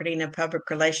the marketing and public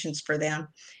relations for them.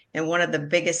 And one of the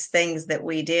biggest things that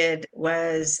we did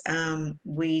was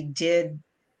we did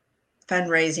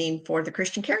fundraising for the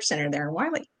Christian Care Center there in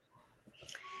Wylie.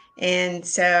 And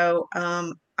so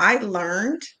I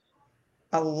learned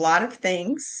a lot of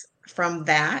things from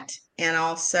that, and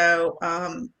also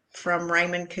from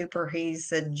Raymond Cooper.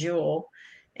 He's a jewel,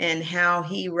 and how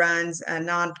he runs a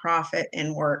nonprofit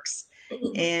and works.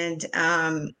 And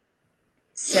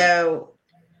so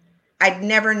I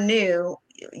never knew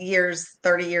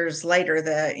 30 years later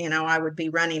that, I would be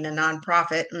running a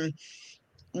nonprofit, and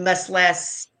much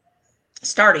less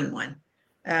starting one.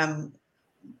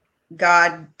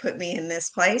 God put me in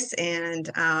this place,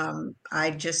 and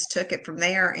I just took it from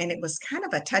there. And it was kind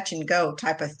of a touch and go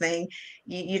type of thing.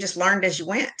 You just learned as you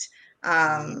went,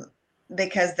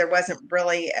 because there wasn't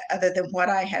really other than what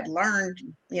I had learned,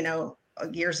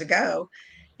 years ago.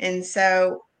 And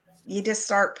so you just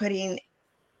start putting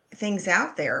things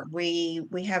out there. We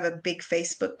have a big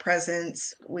Facebook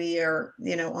presence. We are,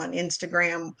 on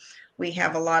Instagram. We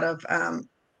have a lot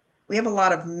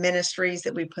of ministries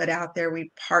that we put out there.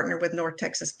 We partner with North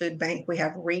Texas Food Bank. We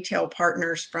have retail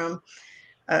partners from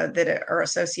that are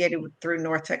associated through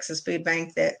North Texas Food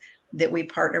Bank that we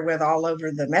partner with all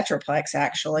over the Metroplex,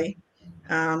 actually.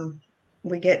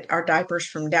 We get our diapers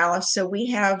from Dallas. So we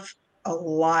have a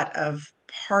lot of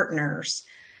partners,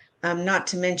 not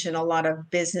to mention a lot of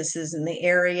businesses in the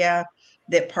area.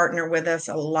 that partner with us,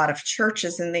 a lot of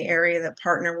churches in the area that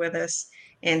partner with us.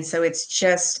 And so it's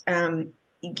just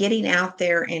getting out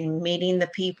there and meeting the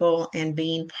people and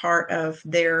being part of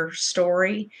their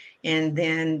story. And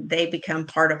then they become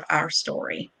part of our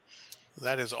story.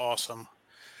 That is awesome.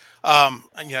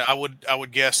 And yeah, I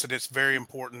would guess that it's very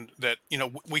important that,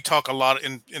 we talk a lot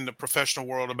in the professional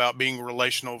world about being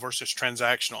relational versus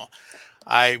transactional.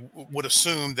 Would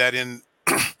assume that in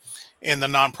the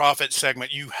nonprofit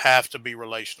segment, you have to be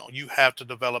relational. You have to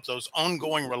develop those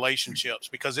ongoing relationships,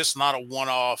 because it's not a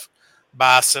one-off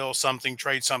buy, sell something,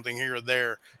 trade something here or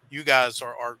there. You guys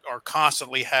are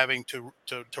constantly having to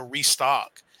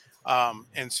restock.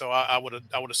 And so I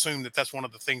would assume that that's one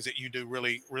of the things that you do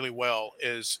really, really well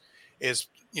is,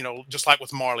 just like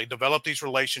with Marley, develop these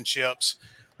relationships,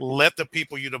 let the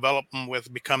people you develop them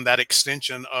with become that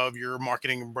extension of your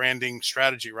marketing and branding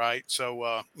strategy. Right.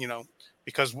 So,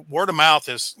 because word of mouth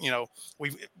is,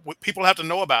 people have to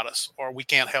know about us or we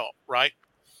can't help. Right.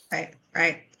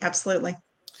 Right. Absolutely.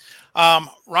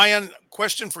 Ryan,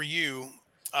 question for you.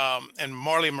 And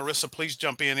Marley and Marissa, please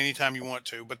jump in anytime you want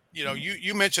to. But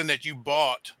you mentioned that you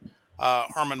bought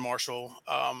Herman Marshall,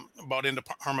 bought into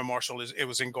Herman Marshall. It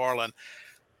was in Garland.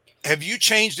 Have you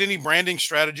changed any branding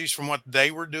strategies from what they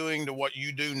were doing to what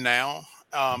you do now?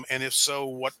 And if so,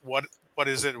 what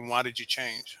is it, and why did you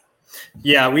change?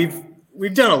 Yeah,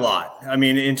 we've done a lot. I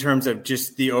mean, in terms of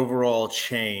just the overall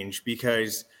change,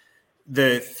 because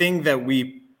the thing that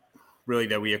we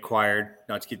acquired,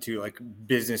 not to get too like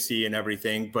businessy and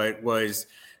everything, but was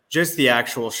just the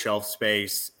actual shelf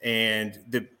space and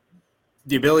the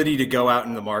ability to go out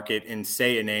in the market and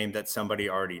say a name that somebody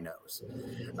already knows.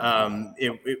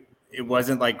 It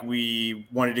wasn't like we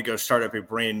wanted to go start up a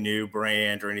brand new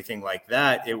brand or anything like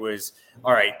that. It was,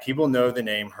 all right, people know the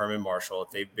name Herman Marshall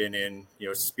if they've been in,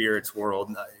 spirits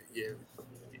world,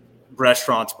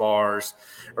 restaurants, bars,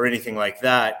 or anything like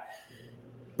that.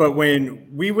 But when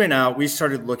we went out, we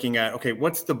started looking at, okay,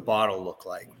 what's the bottle look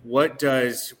like? What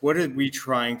are we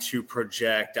trying to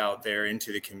project out there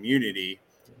into the community?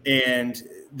 And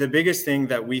the biggest thing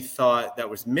that we thought that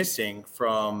was missing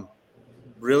from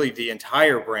really the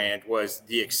entire brand was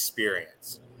the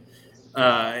experience.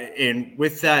 And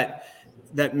with that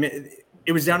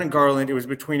it was down in Garland. It was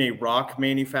between a rock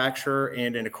manufacturer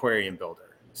and an aquarium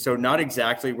builder. So not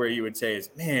exactly where you would say is,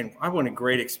 man, I want a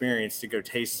great experience to go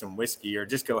taste some whiskey or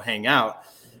just go hang out.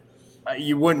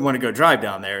 You wouldn't want to go drive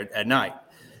down there at night.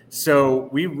 So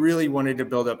we really wanted to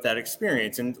build up that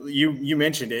experience. And you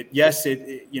mentioned it. Yes,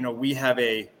 we have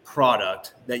a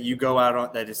product that you go out on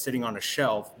that is sitting on a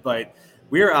shelf, but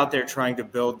we are out there trying to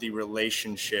build the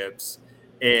relationships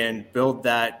and build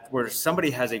that where somebody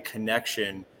has a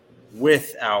connection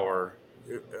with our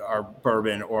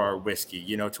bourbon or our whiskey,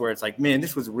 to where it's like, man,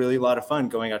 this was really a lot of fun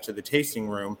going out to the tasting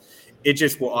room. It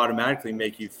just will automatically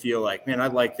make you feel like, man, I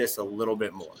like this a little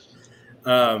bit more.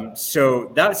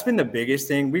 So that's been the biggest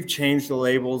thing. We've changed the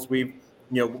labels. We've,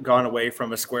 gone away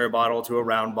from a square bottle to a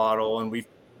round bottle, and we've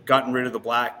gotten rid of the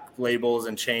black labels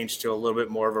and changed to a little bit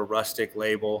more of a rustic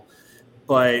label.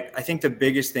 But I think the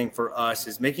biggest thing for us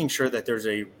is making sure that there's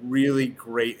a really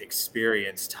great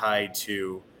experience tied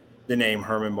to the name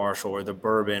Herman Marshall or the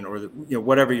bourbon or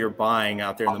whatever you're buying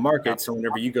out there in the market. So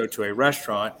whenever you go to a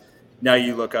restaurant, now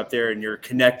you look up there and you're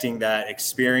connecting that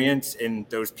experience and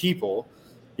those people.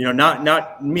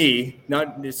 Not me.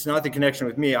 It's not the connection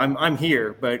with me. I'm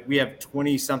here, but we have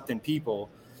 20 something people,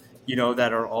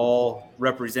 that are all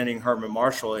representing Herman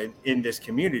Marshall in this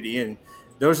community, and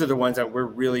those are the ones that we're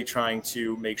really trying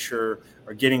to make sure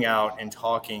are getting out and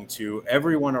talking to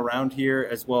everyone around here,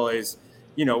 as well as,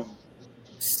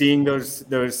 seeing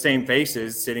those same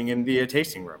faces sitting in the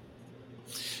tasting room.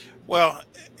 Well,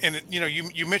 and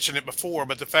you mentioned it before,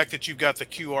 but the fact that you've got the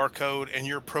QR code and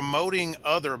you're promoting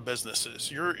other businesses,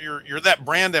 you're that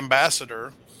brand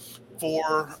ambassador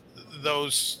for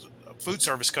those food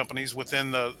service companies within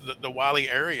the Wylie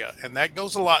area, and that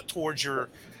goes a lot towards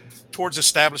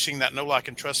establishing that know, like,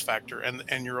 and trust factor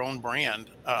and your own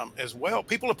brand as well.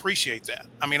 People appreciate that.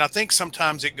 I mean, I think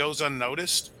sometimes it goes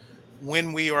unnoticed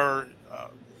when we are,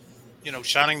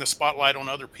 shining the spotlight on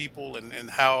other people and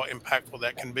how impactful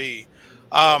that can be.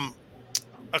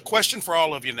 A question for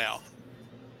all of you now.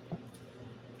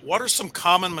 What are some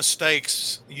common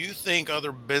mistakes you think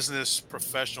other business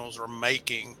professionals are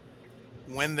making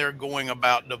when they're going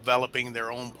about developing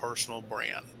their own personal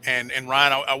brand? And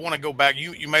Ryan, I want to go back.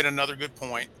 You made another good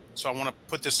point, so I want to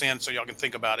put this in so y'all can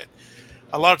think about it.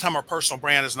 A lot of time our personal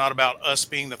brand is not about us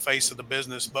being the face of the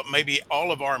business, but maybe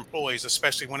all of our employees,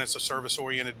 especially when it's a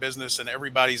service-oriented business and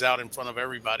everybody's out in front of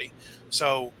everybody.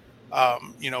 So,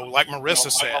 like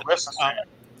Marissa said,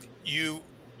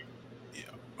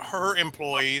 her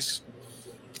employees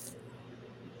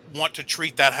want to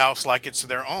treat that house like it's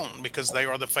their own because they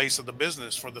are the face of the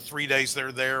business for the 3 days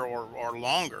they're there or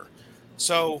longer.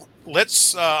 So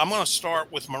let's, I'm going to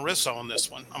start with Marissa on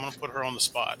this one. I'm going to put her on the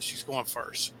spot. She's going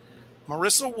first.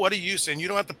 Marissa, what do you see? And you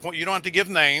don't have to point, you don't have to give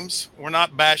names. We're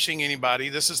not bashing anybody.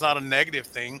 This is not a negative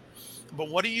thing, but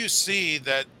what do you see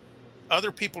that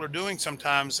other people are doing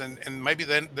sometimes, and maybe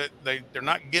they're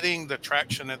not getting the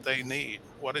traction that they need?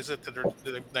 What is it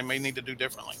that they may need to do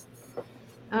differently?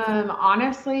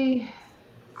 Honestly,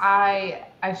 I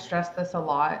stress this a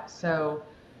lot. So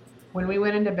when we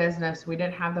went into business, we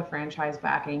didn't have the franchise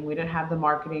backing. We didn't have the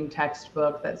marketing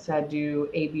textbook that said do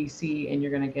ABC and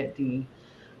you're going to get D.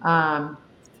 And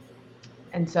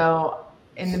so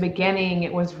in the beginning,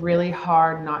 it was really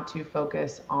hard not to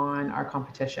focus on our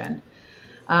competition.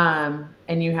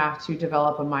 And you have to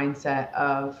develop a mindset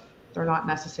of they're not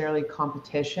necessarily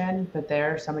competition, but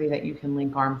they're somebody that you can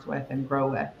link arms with and grow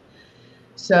with.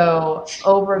 So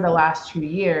over the last 2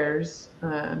 years,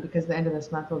 because the end of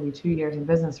this month will be 2 years in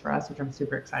business for us, which I'm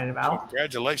super excited about.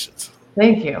 Congratulations.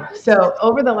 Thank you. So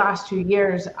over the last 2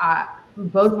 years,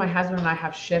 both my husband and I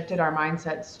have shifted our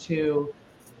mindsets to,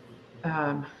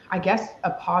 I guess,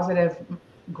 a positive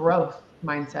growth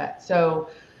mindset. So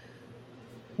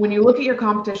when you look at your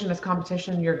competition as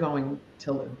competition, you're going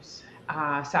to lose.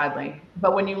 Sadly.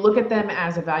 But when you look at them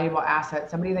as a valuable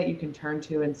asset, somebody that you can turn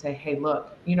to and say, hey,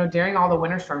 look, during all the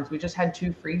winter storms, we just had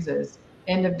 2 freezes,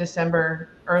 end of December,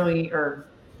 end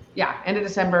of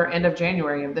December, end of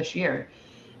January of this year.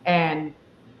 And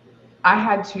I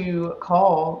had to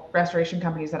call restoration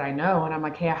companies that I know. And I'm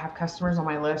like, hey, I have customers on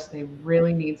my list. They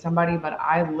really need somebody, but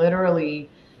I literally,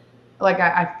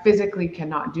 I physically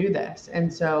cannot do this.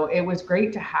 And so it was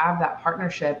great to have that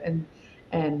partnership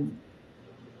and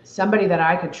somebody that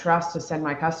I could trust to send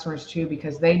my customers to,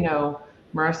 because they know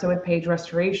Marissa with Page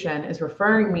Restoration is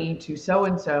referring me to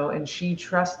so-and-so and she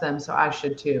trusts them. So I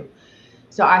should too.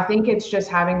 So I think it's just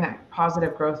having that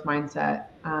positive growth mindset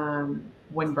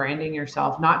when branding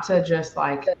yourself, not to just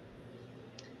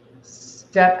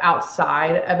step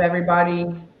outside of everybody,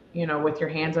 with your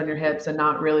hands on your hips and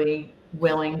not really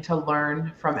willing to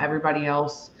learn from everybody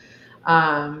else.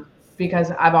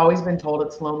 Because I've always been told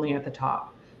it's lonely at the top.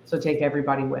 So take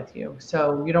everybody with you.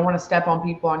 So you don't want to step on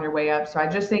people on your way up. So I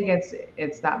just think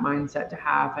it's that mindset to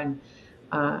have, and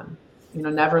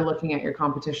never looking at your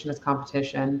competition as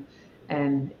competition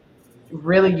and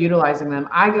really utilizing them.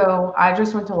 I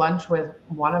just went to lunch with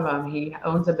one of them. He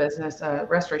owns a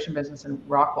restoration business in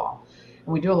Rockwall,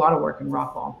 and we do a lot of work in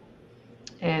Rockwall.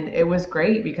 And it was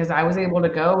great because I was able to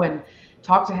go and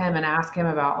talk to him and ask him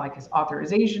about his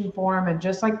authorization form and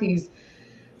just these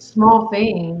small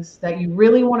things that you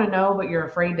really want to know, but you're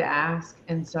afraid to ask.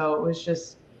 And so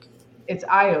it's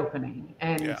eye-opening.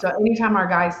 And so anytime our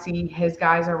guys see his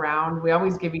guys around, we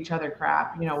always give each other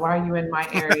crap. Why are you in my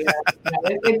area?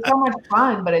 It's so much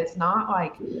fun, but it's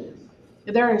not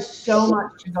there is so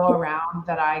much to go around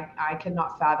that I could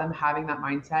not fathom having that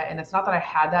mindset. And it's not that I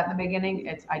had that in the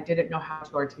beginning. I didn't know how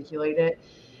to articulate it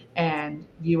and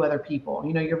view other people.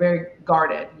 You're very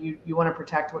guarded. You want to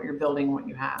protect what you're building, what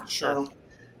you have. Sure.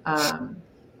 So,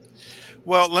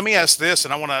 well, let me ask this,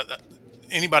 and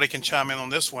anybody can chime in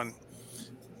on this one.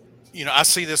 I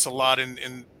see this a lot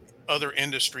in other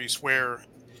industries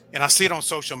and I see it on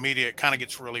social media, it kind of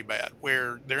gets really bad,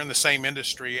 where they're in the same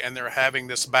industry and they're having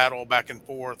this battle back and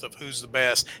forth of who's the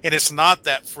best. And it's not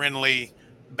that friendly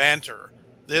banter.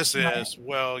 This is,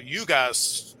 well, you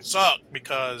guys suck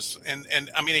because,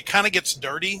 and I mean, it kind of gets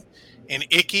dirty and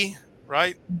icky,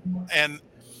 right? Mm-hmm. And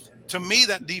to me,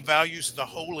 that devalues the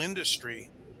whole industry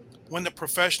when the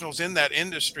professionals in that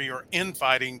industry are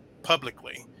infighting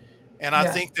publicly. And I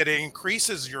think that it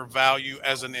increases your value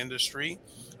as an industry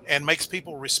and makes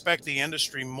people respect the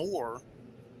industry more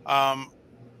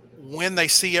when they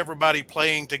see everybody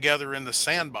playing together in the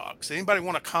sandbox. Anybody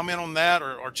want to comment on that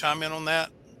or chime in on that?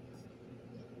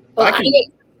 Well,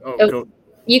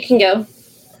 you can go.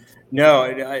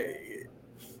 No,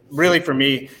 really for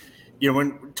me,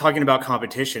 when talking about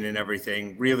competition and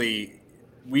everything, really,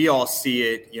 we all see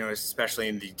it, especially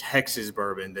in the Texas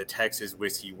bourbon, the Texas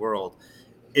whiskey world.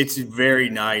 It's very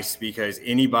nice because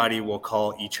anybody will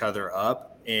call each other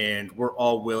up and we're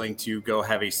all willing to go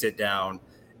have a sit down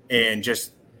and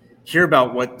just hear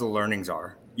about what the learnings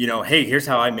are. Hey, here's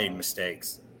how I made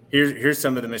mistakes. Here's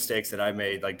some of the mistakes that I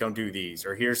made, don't do these,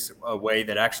 or here's a way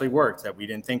that actually worked that we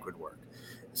didn't think would work.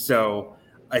 So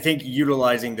I think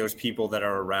utilizing those people that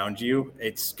are around you,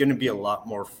 it's going to be a lot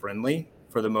more friendly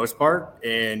for the most part.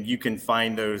 And you can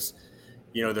find those,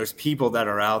 those people that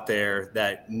are out there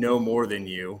that know more than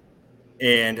you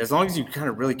And as long as you kind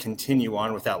of really continue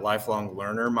on with that lifelong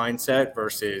learner mindset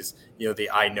versus, the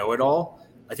I know it all,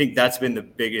 I think that's been the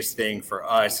biggest thing for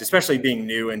us, especially being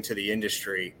new into the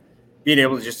industry, being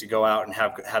able to go out and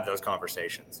have those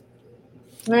conversations.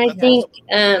 And I think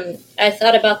I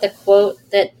thought about the quote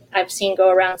that I've seen go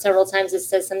around several times. It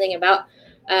says something about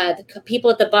the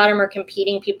people at the bottom are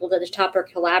competing, people at the top are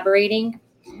collaborating.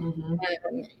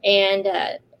 Mm-hmm.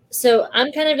 So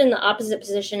I'm kind of in the opposite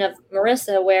position of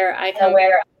Marissa, where I come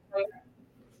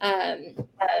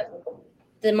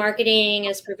the marketing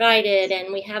is provided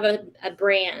and we have a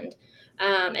brand.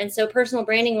 And so personal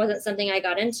branding wasn't something I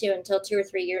got into until 2 or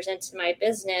 3 years into my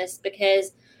business,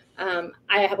 because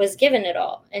I was given it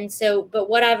all. And so, but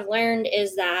what I've learned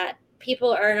is that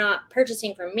people are not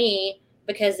purchasing from me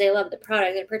because they love the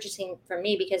product. They're purchasing from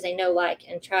me because they know, like,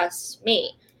 and trust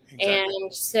me. Exactly.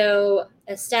 And so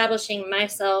establishing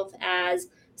myself as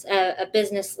a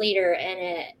business leader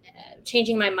and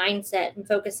changing my mindset and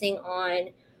focusing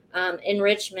on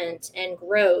enrichment and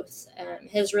growth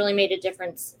has really made a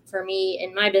difference for me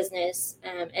in my business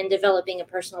and developing a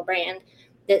personal brand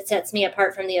that sets me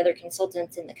apart from the other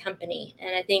consultants in the company.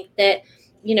 And I think that,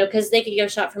 because they could go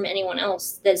shop from anyone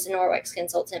else that's a Norwex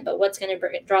consultant, but what's going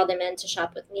to draw them in to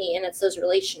shop with me? And it's those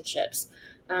relationships.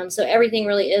 So everything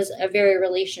really is a very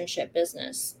relationship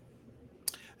business.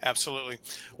 Absolutely.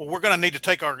 Well, we're going to need to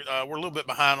take we're a little bit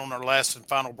behind on our last and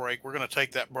final break. We're going to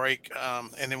take that break.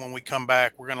 And then when we come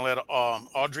back, we're going to let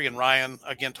Audrey and Ryan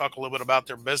again talk a little bit about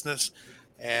their business.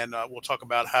 And we'll talk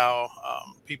about how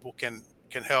people can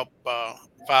help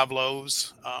Five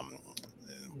Loaves,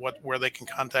 where they can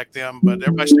contact them. But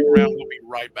everybody stick around. We'll be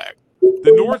right back.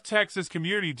 The North Texas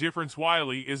Community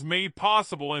Difference-Wylie is made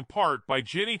possible in part by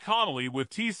Jenny Connolly with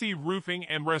TC Roofing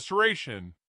and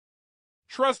Restoration.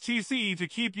 Trust TC to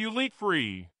keep you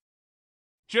leak-free.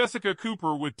 Jessica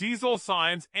Cooper with Diesel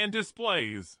Signs and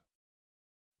Displays.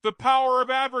 The Power of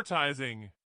Advertising.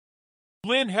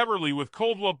 Lynn Heverly with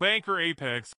Coldwell Banker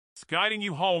Apex, guiding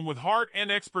you home with heart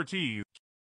and expertise.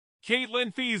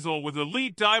 Caitlin Fiesel with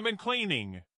Elite Diamond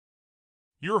Cleaning.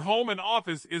 Your home and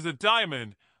office is a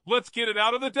diamond. Let's get it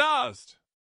out of the dust.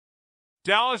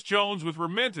 Dallas Jones with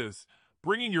Rementis,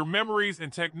 bringing your memories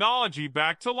and technology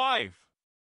back to life.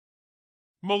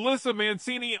 Melissa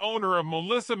Mancini, owner of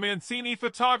Melissa Mancini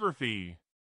Photography.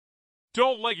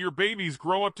 Don't let your babies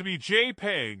grow up to be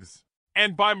JPEGs.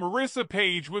 And by Marissa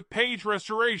Page with Page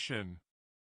Restoration.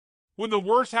 When the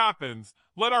worst happens,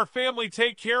 let our family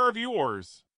take care of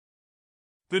yours.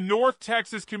 The North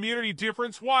Texas Community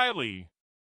Difference-Wylie.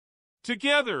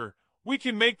 Together, we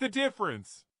can make the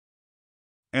difference.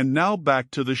 And now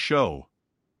back to the show.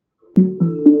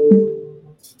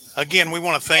 Again, we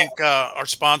want to thank our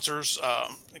sponsors.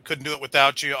 Couldn't do it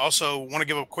without you. Also, want to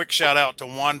give a quick shout out to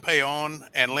Juan Payon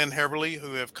and Lynn Heverly,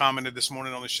 who have commented this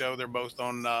morning on the show. They're both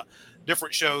on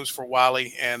different shows for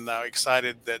Wylie, and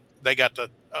excited that they got to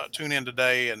tune in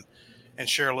today and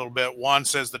share a little bit. Juan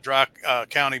says the Dry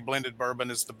County blended bourbon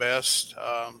is the best.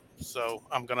 So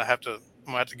I'm gonna have to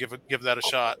give that a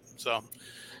shot. So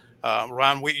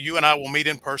Ryan, you and I will meet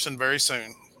in person very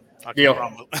soon. I can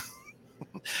promise.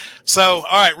 So,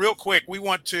 all right, real quick,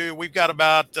 we've got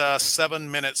about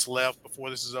 7 minutes left before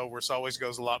this is over. It always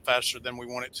goes a lot faster than we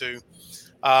want it to.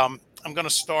 I'm going to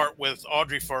start with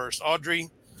Audrey first. Audrey,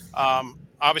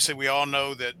 obviously we all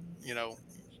know that,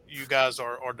 you guys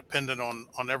are dependent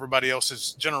on everybody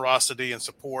else's generosity and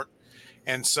support.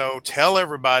 And so tell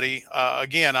everybody,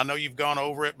 again, I know you've gone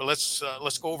over it, but let's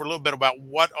go over a little bit about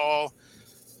what all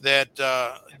that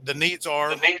the needs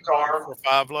are for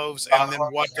Five Loaves, and then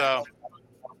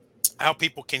how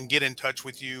people can get in touch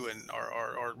with you and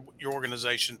or your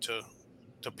organization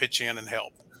to pitch in and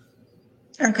help.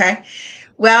 Okay.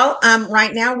 Well,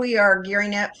 right now we are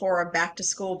gearing up for a back to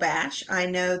school bash. I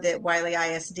know that Wylie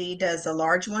ISD does a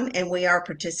large one, and we are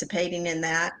participating in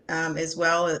that as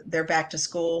well, their back to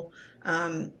school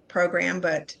program.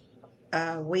 But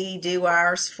we do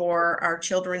ours for our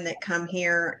children that come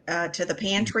here to the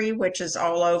pantry, which is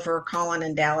all over Collin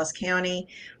and Dallas County.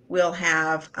 We'll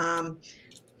have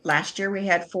last year we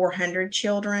had 400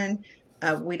 children.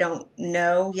 We don't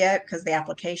know yet because the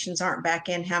applications aren't back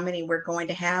in how many we're going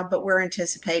to have, but we're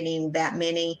anticipating that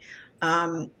many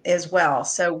as well.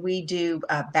 So we do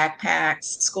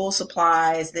backpacks, school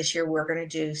supplies. This year we're going to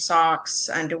do socks,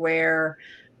 underwear.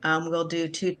 We'll do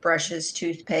toothbrushes,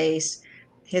 toothpaste.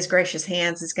 His Gracious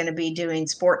Hands is going to be doing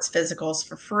sports physicals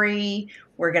for free.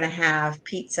 We're going to have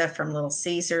pizza from Little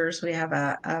Caesars. We have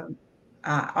a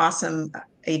awesome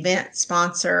event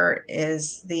sponsor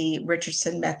is the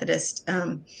Richardson Methodist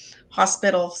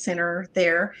Hospital Center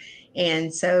there.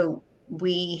 And so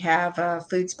we have a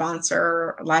food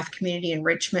sponsor, Life Community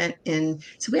Enrichment, and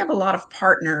so we have a lot of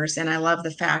partners. And I love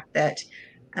the fact that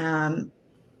um,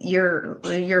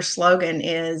 your slogan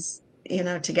is,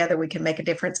 together we can make a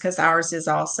difference, because ours is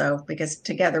also, because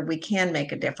together we can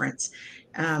make a difference.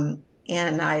 And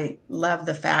I love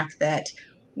the fact that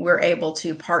we're able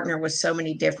to partner with so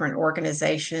many different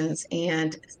organizations.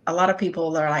 And a lot of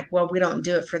people are like, well, we don't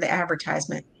do it for the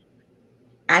advertisement.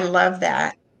 I love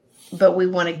that. But we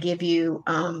want to give you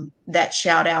that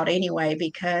shout out anyway,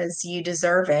 because you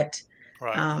deserve it.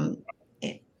 Right. Um,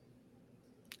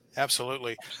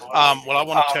 Absolutely. Well, I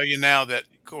want to tell you now that,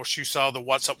 of course, you saw the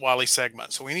What's Up Wylie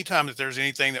segment. So anytime that there's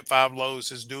anything that Five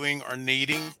Loaves is doing or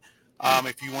needing,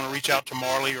 if you want to reach out to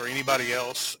Marley or anybody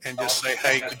else and just say,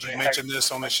 hey, could you mention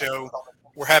this on the show?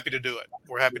 We're happy to do it.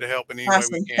 We're happy to help in any way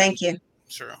awesome. we can. Thank you.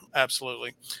 Sure.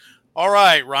 Absolutely. All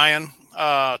right, Ryan,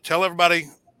 tell everybody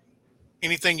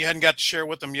anything you hadn't got to share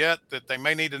with them yet that they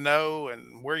may need to know,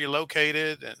 and where you're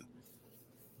located. And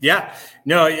yeah,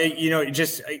 no,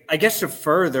 just I guess to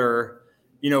further,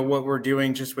 what we're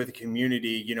doing just with the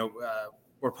community,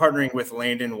 we're partnering with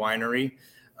Landon Winery,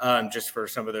 just for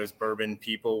some of those bourbon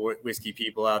people, whiskey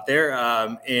people out there.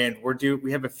 And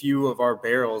we have a few of our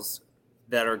barrels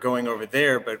that are going over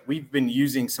there, but we've been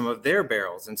using some of their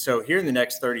barrels. And so here in the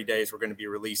next 30 days, we're going to be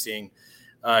releasing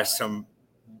some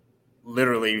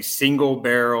literally single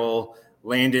barrel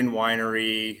Landon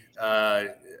Winery,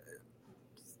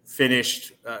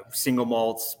 finished single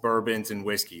malts, bourbons, and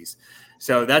whiskeys.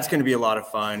 So that's going to be a lot of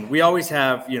fun. We always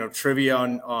have, trivia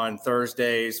on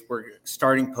Thursdays. We're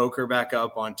starting poker back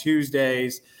up on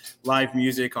Tuesdays, live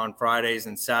music on Fridays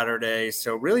and Saturdays.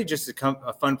 So really just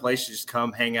a fun place to just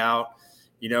come hang out,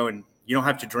 and you don't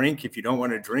have to drink. If you don't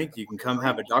want to drink, you can come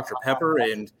have a Dr. Pepper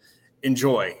and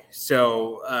enjoy.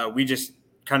 So we just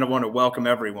kind of want to welcome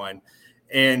everyone.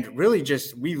 And really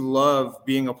just, we love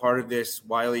being a part of this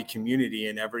Wylie community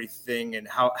and everything, and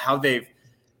how they've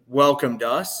welcomed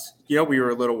us. We were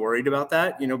a little worried about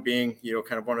that, being,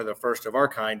 kind of one of the first of our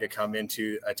kind to come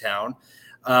into a town.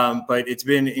 But it's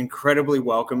been incredibly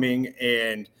welcoming.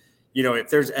 And, if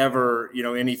there's ever,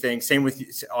 anything, same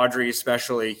with Audrey,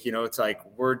 especially, it's like,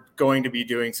 we're going to be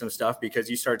doing some stuff, because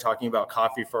you started talking about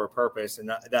coffee for a purpose, and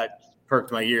that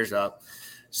perked my ears up.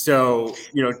 So,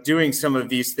 doing some of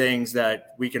these things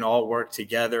that we can all work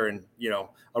together, and,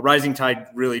 a rising tide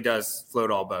really does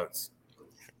float all boats.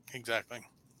 Exactly.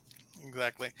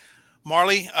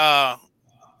 Marley,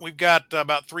 we've got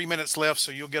about 3 minutes left,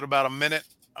 so you'll get about a minute.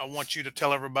 I want you to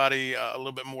tell everybody a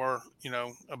little bit more,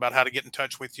 about how to get in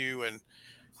touch with you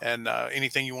and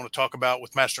anything you want to talk about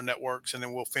with Master Networks, and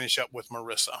then we'll finish up with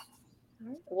Marissa.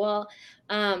 Well,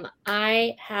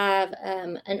 I have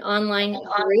an online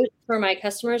group for my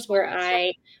customers where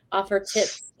I offer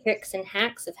tips, tricks, and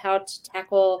hacks of how to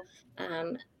tackle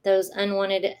those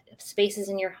unwanted spaces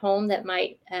in your home that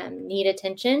might need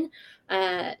attention,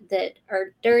 that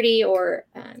are dirty or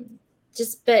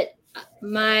but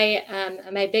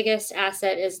my biggest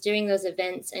asset is doing those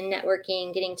events and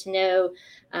networking, getting to know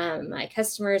my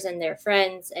customers and their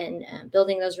friends, and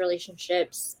building those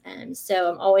relationships. And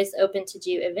so I'm always open to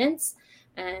do events.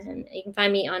 You can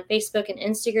find me on Facebook and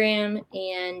Instagram.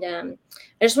 And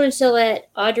I just wanted to let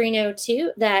Audrey know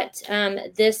too that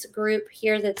this group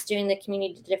here that's doing the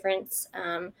Community Difference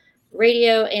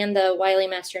radio and the Wylie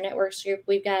Master Networks group,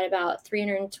 we've got about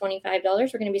 $325 we're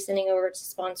going to be sending over to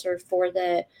sponsor for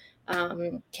the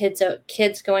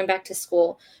kids going back to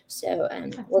school. So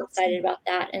we're excited about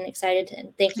that, and excited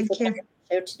and thank you for coming on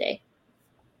the show today.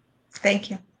 Thank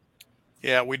you.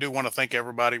 Yeah, we do want to thank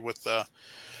everybody with the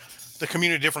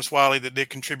CommunityDifference-Wylie that did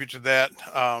contribute to that.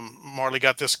 Marley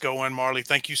got this going. Marley,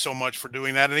 thank you so much for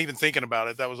doing that and even thinking about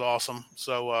it. That was awesome.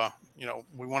 So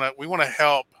we want to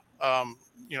help.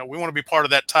 We want to be part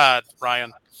of that tide,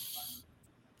 Ryan.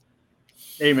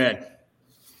 Amen.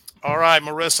 All right,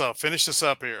 Marissa, finish this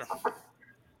up here.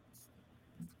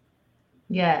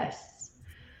 Yes.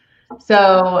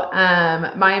 So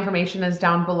my information is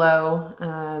down below.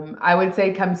 I would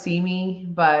say come see me,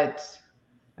 but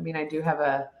I mean, I do have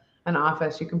an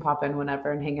office. You can pop in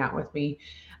whenever and hang out with me.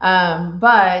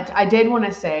 But I did want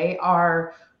to say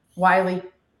our Wylie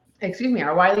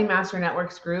Master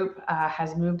Networks group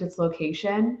has moved its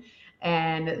location,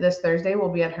 and this Thursday we'll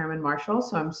be at Herman Marshall.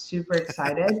 So I'm super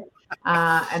excited.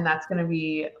 And that's going to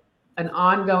be an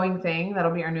ongoing thing.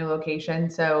 That'll be our new location.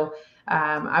 So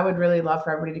I would really love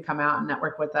for everybody to come out and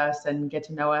network with us and get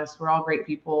to know us. We're all great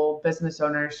people, business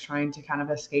owners trying to kind of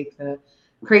escape the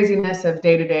craziness of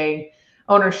day-to-day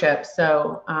ownership.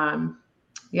 So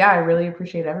I really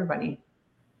appreciate everybody.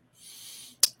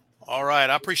 All right.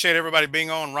 I appreciate everybody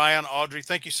being on. Ryan, Audrey,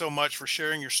 thank you so much for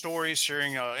sharing your stories,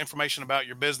 sharing information about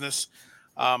your business.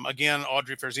 Again,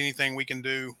 Audrey, if there's anything we can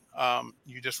do,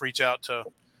 you just reach out to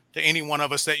any one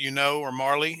of us that you know, or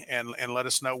Marley, and let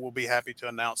us know. We'll be happy to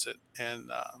announce it, and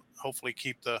hopefully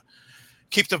keep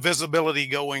the visibility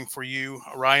going for you,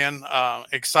 Ryan.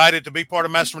 Excited to be part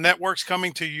of Master Networks,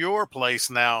 coming to your place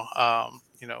now.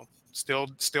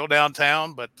 Still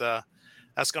downtown, but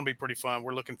that's going to be pretty fun.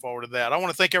 We're looking forward to that. I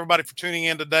want to thank everybody for tuning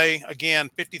in today. Again,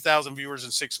 50,000 viewers in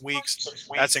 6 weeks.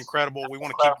 That's incredible. We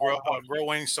want to keep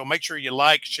growing. So make sure you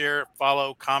like, share,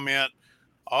 follow, comment,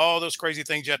 all those crazy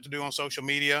things you have to do on social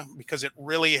media, because it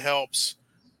really helps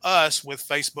us with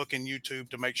Facebook and YouTube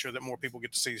to make sure that more people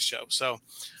get to see the show. So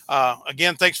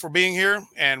again, thanks for being here,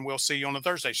 and we'll see you on the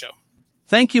Thursday show.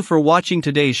 Thank you for watching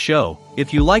today's show.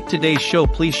 If you like today's show,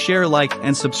 please share, like,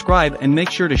 and subscribe, and make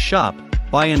sure to shop,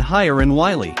 buy, and hire in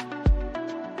Wylie.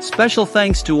 Special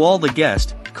thanks to all the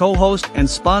guests, co-hosts, and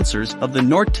sponsors of the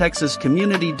North Texas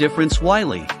Community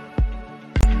Difference-Wylie.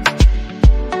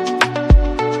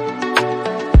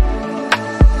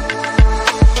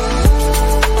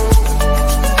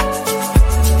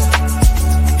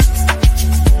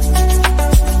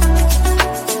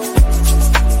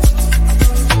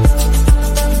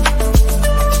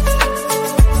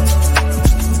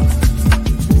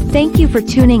 Thank you for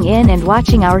tuning in and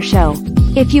watching our show.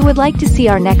 If you would like to see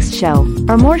our next show,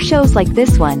 or more shows like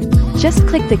this one, just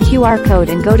click the QR code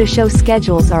and go to show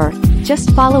schedules, or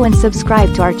just follow and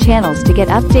subscribe to our channels to get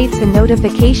updates and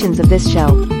notifications of this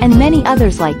show, and many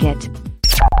others like it.